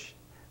coverage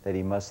that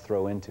he must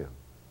throw into.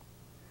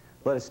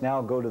 Let us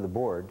now go to the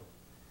board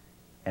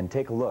and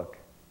take a look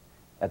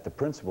at the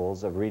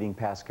principles of reading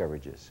pass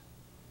coverages.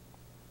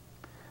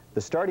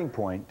 The starting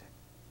point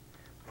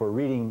for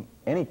reading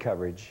any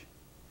coverage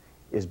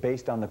is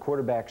based on the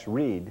quarterback's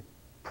read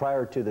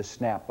prior to the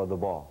snap of the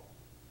ball.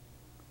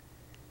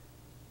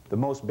 The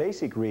most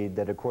basic read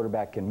that a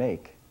quarterback can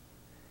make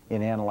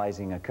in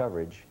analyzing a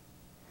coverage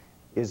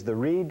is the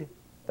read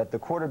that the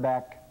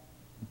quarterback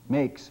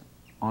makes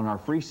on our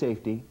free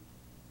safety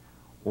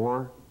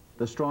or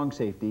the strong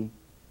safety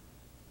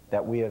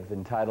that we have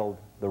entitled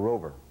the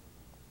rover.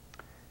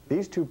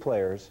 These two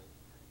players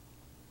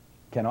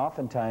can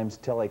oftentimes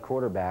tell a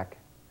quarterback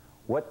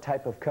what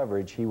type of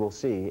coverage he will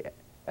see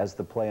as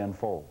the play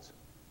unfolds.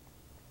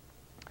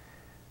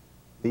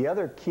 The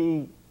other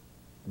key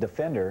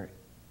defender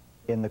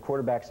in the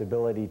quarterback's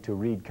ability to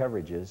read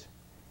coverages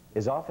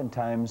is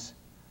oftentimes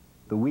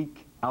the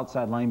weak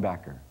outside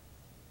linebacker.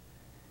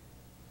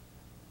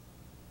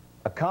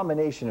 A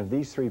combination of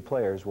these three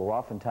players will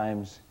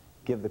oftentimes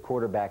give the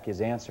quarterback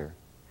his answer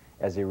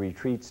as he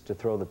retreats to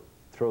throw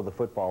the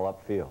football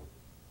upfield.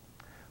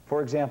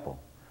 For example,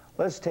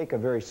 let's take a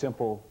very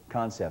simple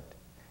concept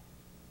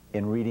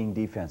in reading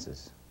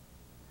defenses.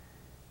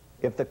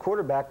 If the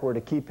quarterback were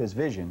to keep his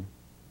vision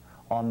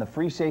on the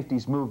free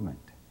safety's movement,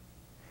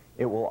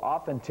 it will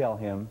often tell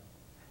him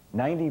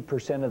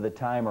 90% of the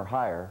time or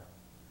higher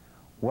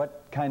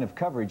what kind of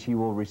coverage he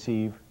will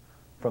receive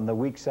from the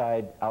weak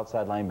side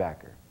outside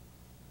linebacker.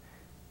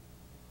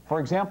 For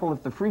example,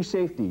 if the free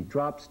safety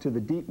drops to the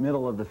deep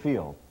middle of the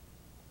field,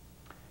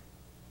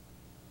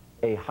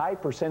 a high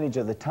percentage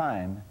of the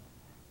time,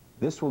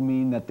 this will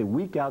mean that the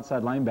weak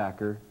outside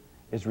linebacker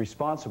is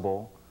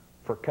responsible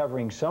for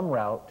covering some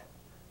route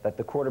that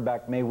the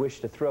quarterback may wish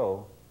to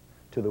throw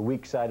to the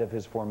weak side of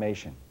his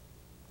formation.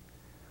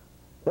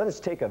 Let us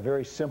take a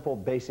very simple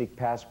basic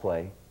pass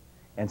play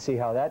and see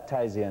how that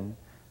ties in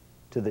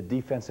to the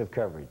defensive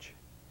coverage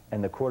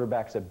and the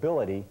quarterback's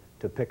ability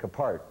to pick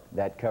apart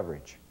that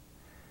coverage.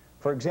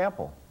 For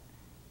example,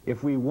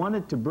 if we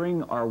wanted to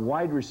bring our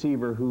wide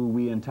receiver, who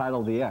we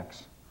entitle the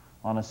X,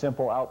 on a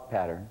simple out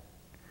pattern,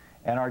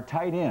 and our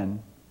tight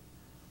end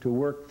to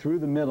work through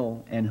the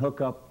middle and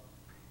hook up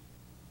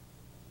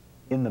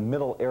in the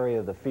middle area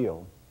of the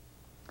field,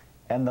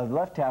 and the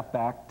left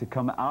halfback to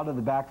come out of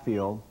the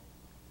backfield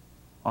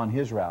on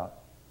his route,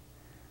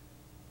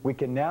 we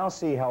can now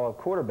see how a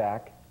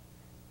quarterback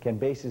can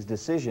base his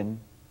decision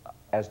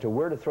as to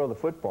where to throw the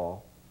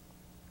football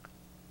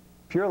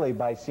purely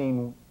by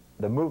seeing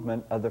the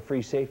movement of the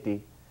free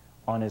safety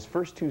on his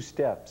first two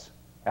steps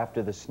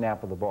after the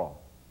snap of the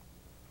ball.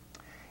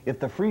 If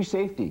the free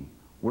safety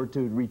were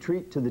to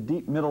retreat to the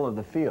deep middle of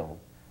the field,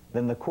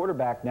 then the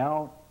quarterback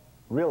now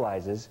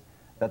realizes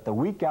that the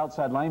weak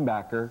outside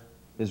linebacker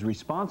is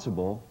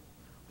responsible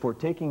for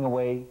taking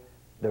away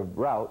the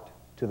route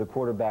to the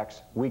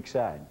quarterback's weak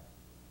side.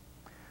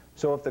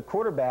 So if the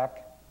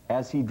quarterback,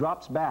 as he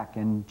drops back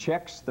and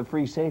checks the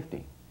free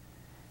safety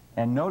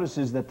and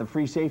notices that the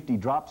free safety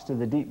drops to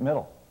the deep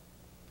middle,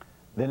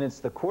 then it's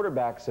the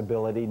quarterback's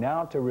ability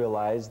now to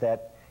realize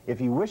that if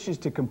he wishes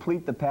to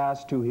complete the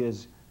pass to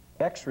his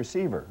X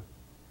receiver,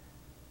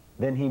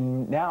 then he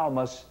now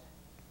must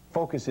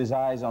focus his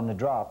eyes on the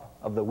drop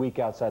of the weak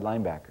outside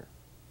linebacker,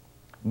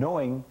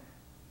 knowing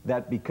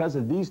that because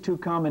of these two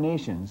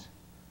combinations,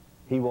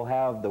 he will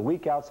have the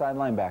weak outside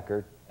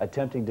linebacker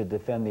attempting to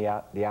defend the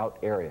out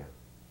area.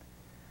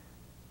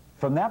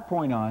 From that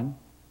point on,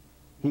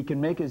 he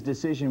can make his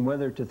decision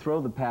whether to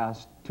throw the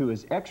pass to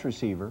his X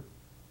receiver,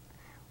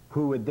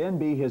 who would then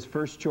be his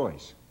first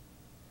choice.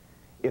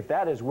 If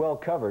that is well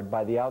covered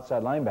by the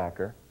outside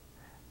linebacker,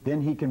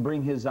 then he can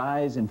bring his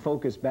eyes and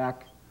focus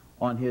back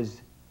on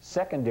his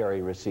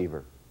secondary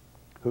receiver,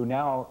 who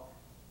now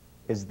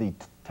is the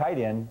tight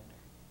end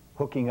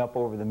hooking up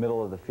over the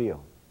middle of the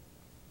field.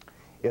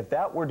 If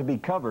that were to be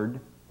covered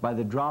by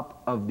the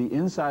drop of the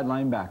inside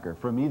linebacker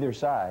from either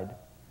side,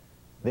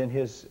 then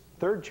his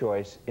third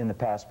choice in the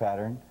pass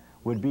pattern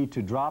would be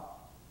to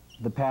drop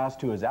the pass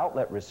to his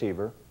outlet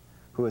receiver,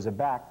 who is a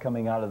back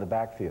coming out of the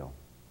backfield.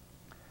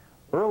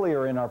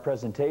 Earlier in our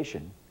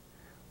presentation,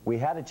 we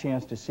had a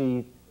chance to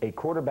see a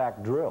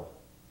quarterback drill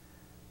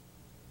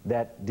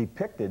that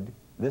depicted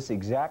this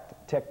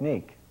exact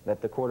technique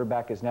that the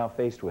quarterback is now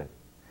faced with.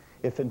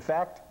 If in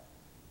fact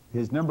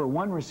his number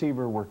one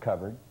receiver were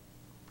covered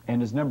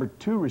and his number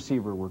two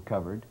receiver were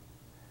covered,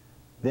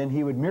 then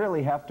he would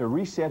merely have to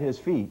reset his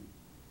feet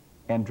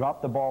and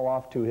drop the ball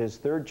off to his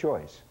third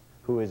choice,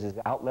 who is his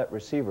outlet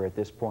receiver at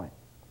this point.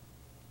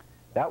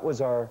 That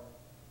was our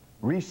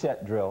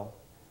reset drill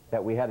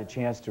that we had a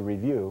chance to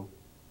review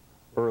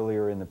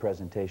earlier in the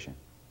presentation.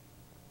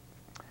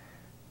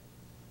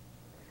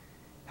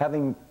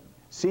 Having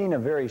seen a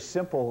very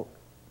simple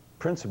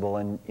principle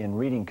in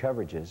reading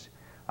coverages,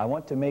 I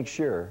want to make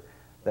sure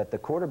that the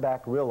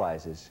quarterback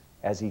realizes,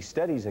 as he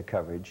studies a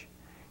coverage,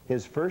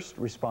 his first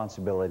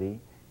responsibility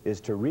is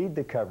to read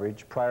the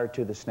coverage prior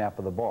to the snap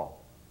of the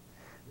ball.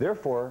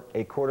 Therefore,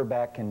 a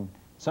quarterback can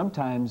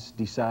sometimes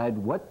decide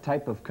what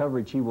type of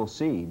coverage he will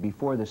see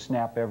before the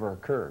snap ever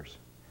occurs.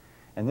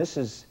 And this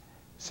is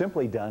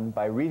simply done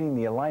by reading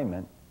the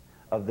alignment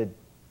of the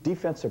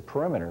defensive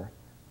perimeter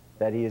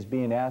that he is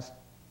being asked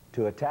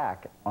to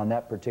attack on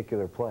that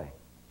particular play.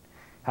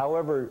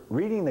 However,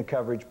 reading the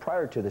coverage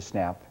prior to the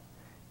snap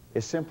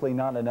is simply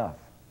not enough.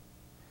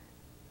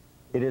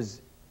 It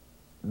is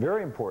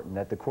very important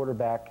that the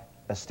quarterback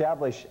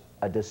establish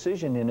a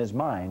decision in his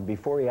mind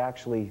before he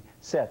actually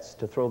sets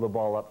to throw the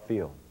ball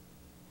upfield.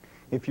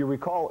 If you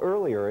recall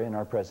earlier in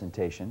our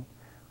presentation,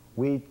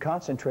 we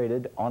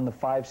concentrated on the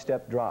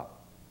 5-step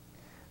drop.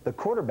 The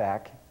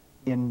quarterback,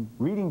 in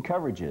reading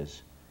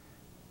coverages,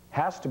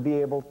 has to be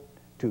able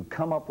to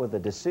come up with a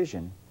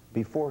decision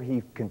before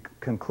he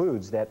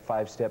concludes that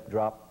 5-step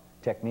drop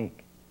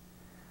technique.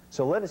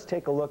 So let us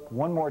take a look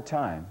one more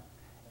time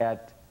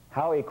at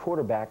how a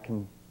quarterback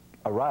can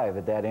arrive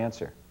at that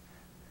answer.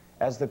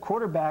 As the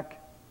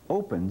quarterback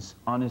opens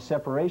on his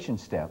separation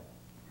step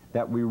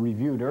that we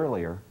reviewed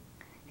earlier,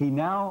 he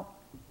now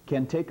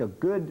can take a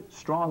good,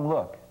 strong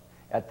look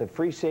at the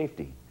free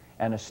safety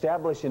and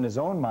establish in his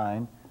own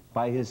mind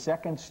by his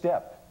second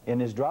step in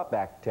his drop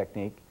back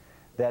technique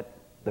that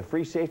the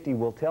free safety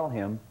will tell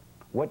him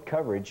what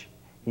coverage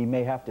he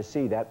may have to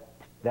see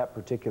that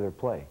particular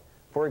play.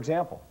 For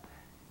example,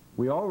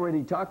 we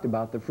already talked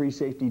about the free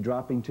safety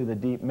dropping to the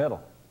deep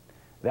middle.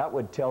 That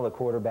would tell the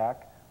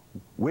quarterback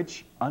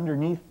which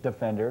underneath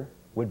defender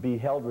would be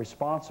held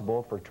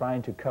responsible for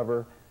trying to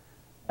cover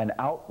an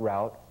out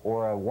route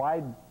or a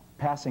wide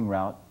passing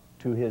route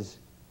to his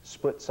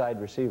split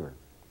side receiver.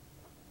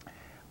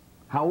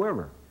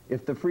 However,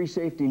 if the free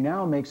safety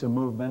now makes a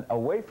movement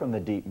away from the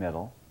deep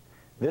middle,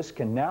 this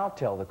can now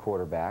tell the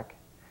quarterback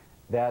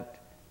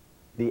that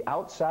the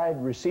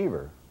outside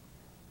receiver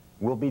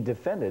will be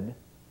defended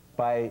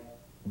by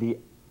the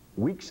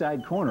weak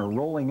side corner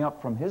rolling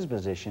up from his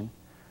position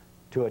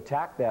to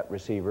attack that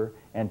receiver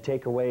and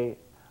take away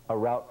a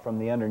route from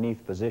the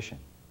underneath position.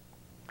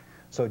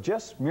 So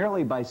just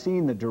merely by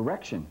seeing the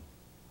direction,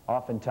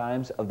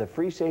 oftentimes, of the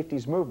free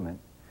safety's movement,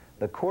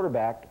 the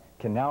quarterback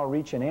can now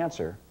reach an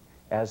answer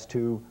as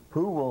to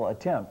who will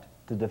attempt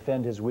to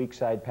defend his weak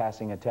side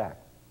passing attack.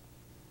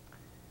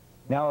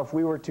 Now, if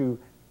we were to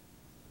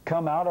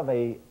come out of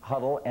a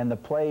huddle and the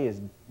play is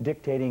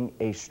dictating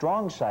a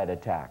strong side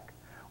attack,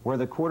 where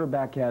the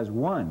quarterback has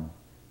 1,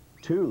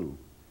 2,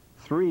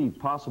 3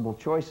 possible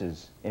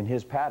choices in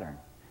his pattern,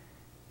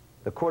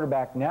 the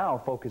quarterback now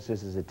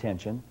focuses his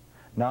attention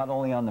not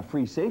only on the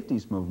free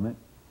safety's movement,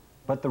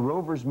 but the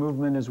rover's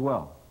movement as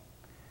well.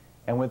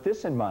 And with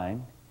this in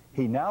mind,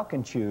 he now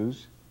can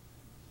choose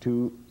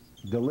to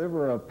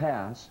deliver a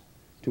pass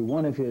to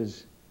one of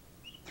his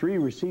 3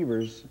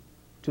 receivers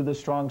to the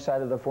strong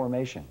side of the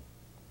formation.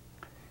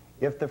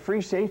 If the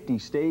free safety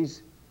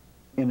stays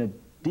in a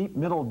deep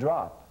middle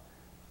drop,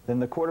 then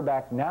the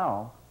quarterback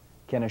now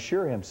can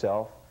assure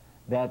himself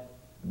that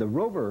the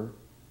rover,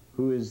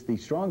 who is the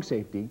strong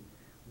safety,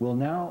 will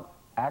now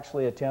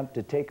actually attempt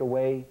to take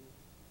away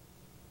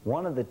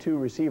one of the 2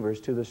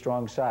 receivers to the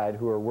strong side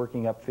who are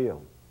working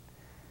upfield.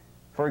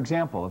 For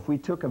example, if we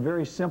took a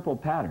very simple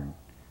pattern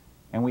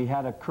and we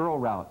had a curl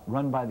route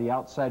run by the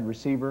outside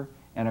receiver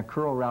and a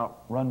curl route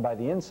run by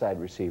the inside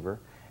receiver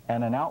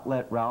and an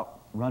outlet route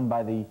run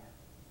by the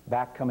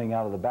back coming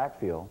out of the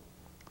backfield,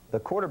 the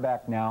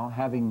quarterback now,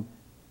 having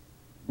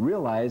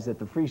realized that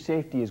the free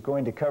safety is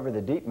going to cover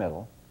the deep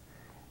middle,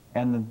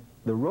 and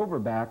the rover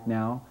back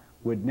now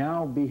would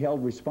now be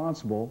held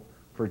responsible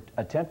for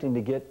attempting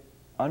to get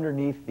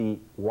underneath the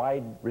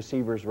wide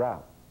receiver's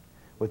route.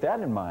 With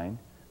that in mind,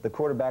 the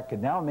quarterback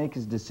could now make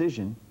his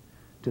decision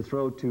to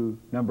throw to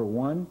number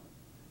 1,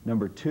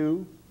 number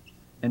 2,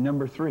 and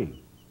number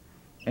 3.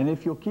 And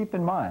if you'll keep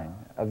in mind,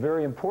 a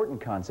very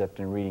important concept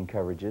in reading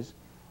coverages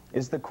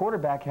is the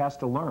quarterback has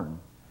to learn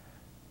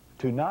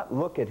to not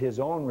look at his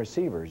own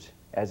receivers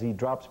as he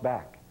drops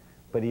back,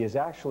 but he is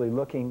actually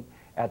looking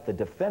at the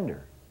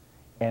defender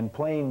and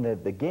playing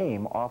the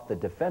game off the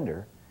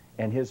defender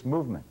and his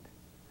movement.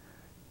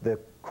 The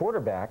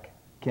quarterback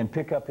can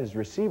pick up his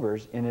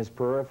receivers in his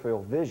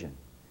peripheral vision.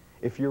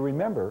 If you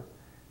remember,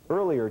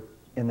 earlier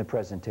in the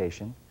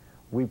presentation,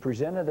 we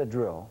presented a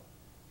drill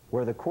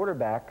where the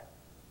quarterback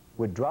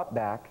would drop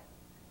back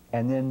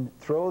and then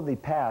throw the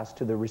pass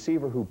to the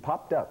receiver who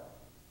popped up.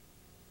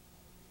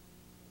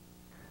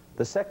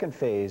 The second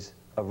phase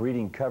of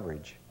reading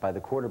coverage by the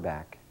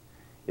quarterback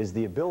is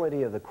the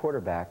ability of the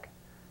quarterback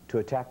to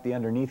attack the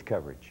underneath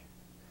coverage.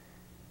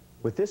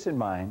 With this in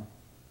mind,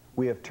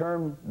 we have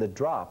termed the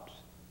drops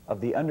of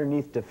the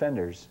underneath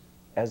defenders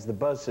as the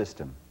buzz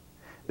system.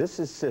 This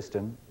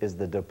system is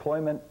the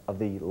deployment of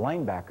the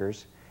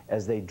linebackers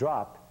as they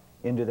drop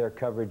into their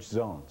coverage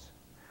zones.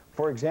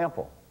 For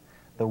example,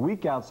 the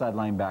weak outside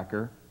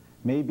linebacker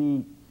may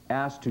be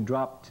asked to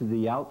drop to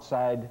the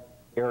outside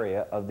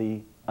area of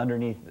the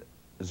underneath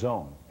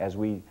zone as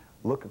we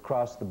look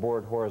across the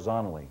board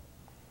horizontally.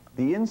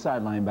 The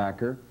inside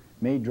linebacker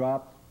may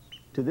drop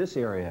to this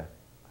area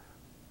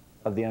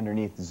of the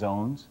underneath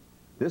zones.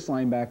 This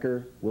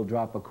linebacker will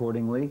drop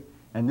accordingly,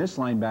 and this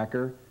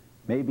linebacker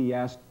may be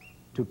asked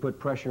to put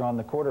pressure on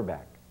the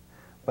quarterback.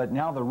 But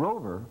now the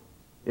rover,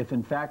 if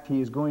in fact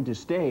he is going to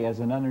stay as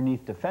an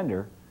underneath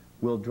defender,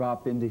 will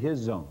drop into his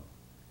zone.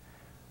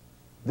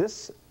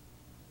 This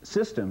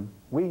system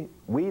we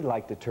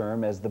like to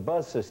term as the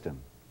buzz system.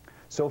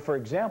 So for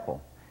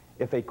example,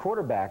 if a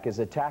quarterback is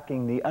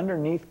attacking the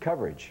underneath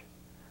coverage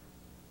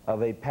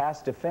of a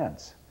pass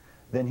defense,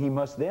 then he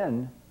must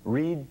then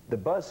read the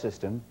buzz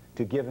system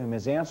to give him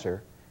his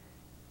answer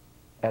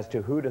as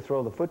to who to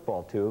throw the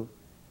football to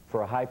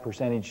for a high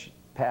percentage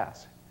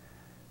pass.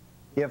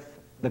 If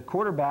the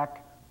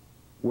quarterback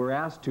were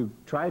asked to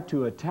try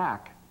to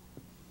attack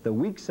the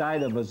weak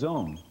side of a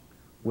zone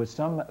with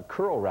some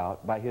curl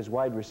route by his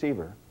wide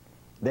receiver,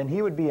 then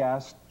he would be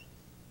asked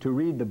to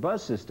read the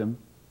buzz system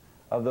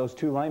of those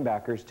two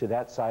linebackers to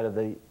that side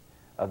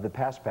of the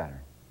pass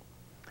pattern.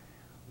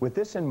 With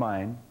this in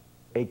mind,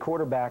 a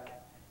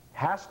quarterback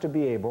has to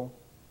be able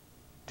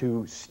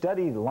to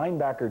study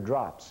linebacker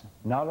drops,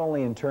 not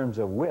only in terms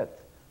of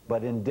width,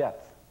 but in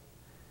depth.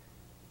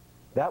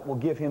 That will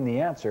give him the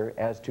answer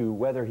as to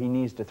whether he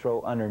needs to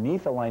throw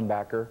underneath a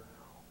linebacker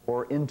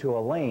or into a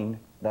lane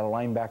that a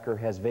linebacker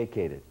has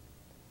vacated.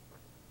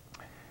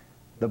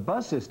 The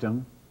buzz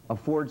system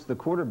affords the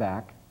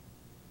quarterback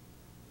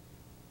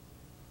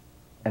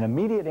an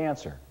immediate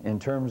answer in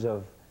terms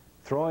of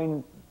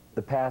throwing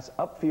the pass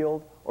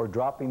upfield or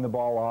dropping the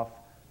ball off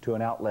to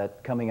an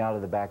outlet coming out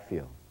of the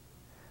backfield.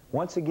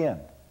 Once again,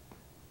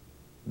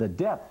 the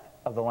depth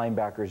of the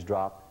linebacker's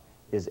drop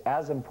is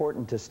as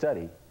important to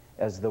study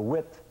as the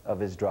width of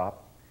his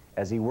drop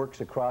as he works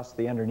across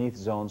the underneath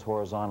zones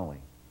horizontally.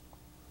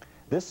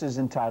 This is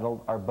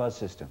entitled our buzz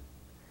system.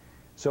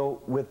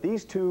 So with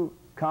these two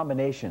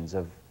combinations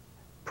of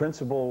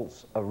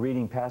principles of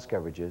reading pass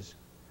coverages,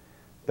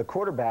 the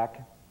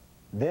quarterback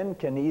then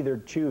can either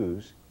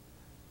choose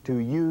to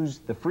use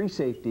the free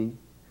safety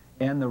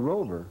and the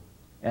rover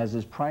as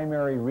his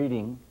primary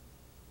reading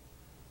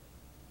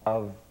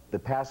of the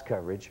pass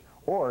coverage,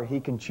 or he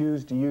can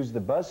choose to use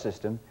the buzz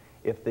system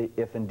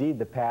if indeed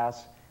the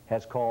pass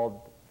has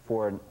called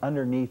for an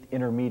underneath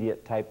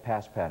intermediate type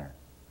pass pattern.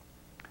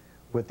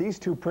 With these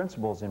two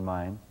principles in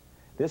mind,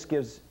 this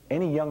gives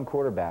any young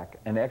quarterback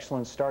an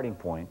excellent starting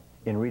point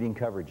in reading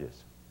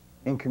coverages.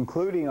 In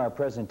concluding our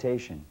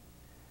presentation,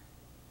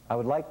 I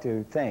would like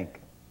to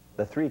thank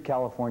the 3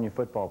 California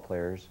football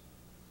players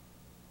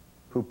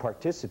who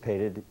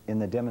participated in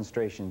the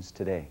demonstrations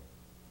today.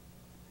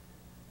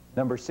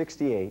 Number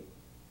 68,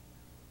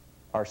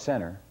 our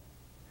center,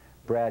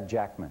 Brad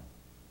Jackman.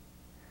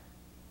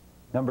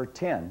 Number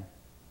 10,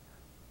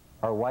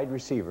 our wide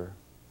receiver,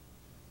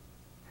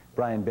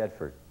 Brian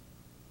Bedford.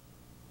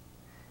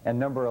 And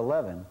number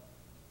 11,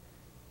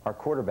 our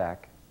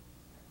quarterback,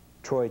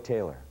 Troy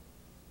Taylor.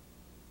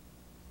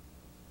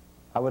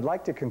 I would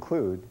like to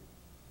conclude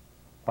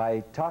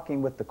by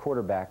talking with the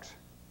quarterbacks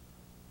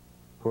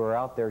who are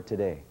out there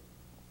today.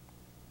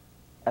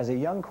 As a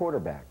young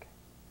quarterback,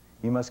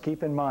 you must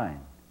keep in mind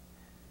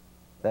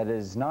that it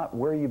is not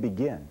where you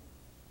begin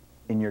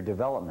in your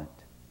development,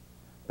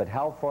 but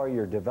how far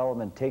your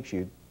development takes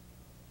you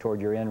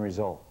toward your end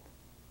result.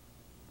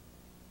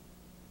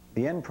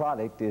 The end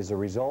product is a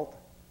result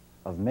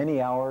of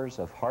many hours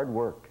of hard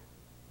work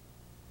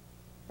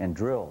and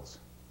drills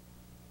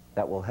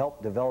that will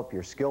help develop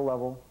your skill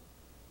level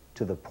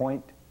to the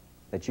point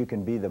that you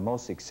can be the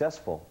most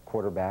successful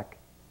quarterback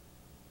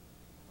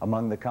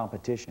among the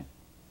competition.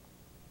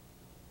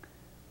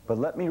 But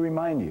let me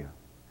remind you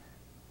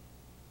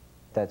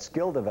that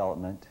skill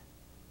development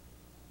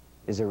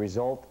is a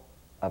result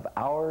of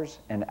hours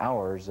and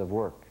hours of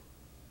work.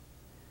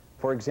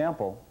 For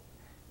example,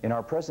 in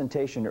our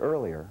presentation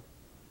earlier,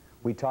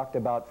 we talked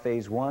about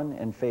Phase 1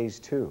 and Phase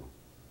 2.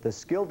 The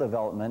skill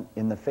development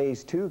in the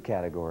Phase 2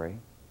 category,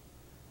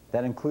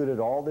 that included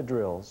all the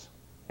drills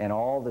and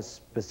all the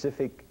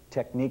specific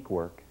technique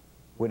work,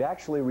 would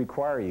actually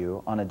require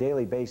you on a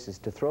daily basis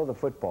to throw the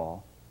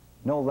football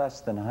no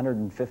less than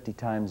 150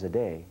 times a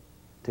day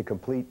to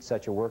complete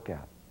such a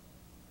workout.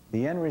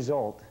 The end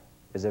result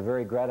is a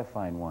very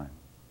gratifying one,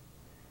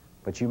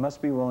 but you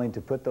must be willing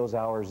to put those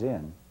hours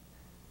in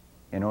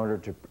order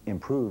to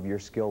improve your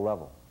skill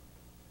level.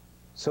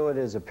 So it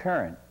is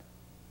apparent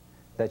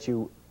that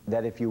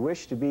if you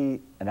wish to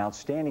be an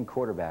outstanding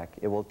quarterback,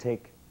 it will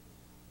take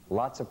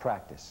lots of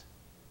practice.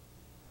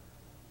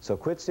 So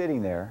quit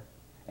sitting there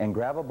and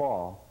grab a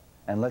ball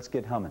and let's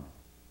get humming.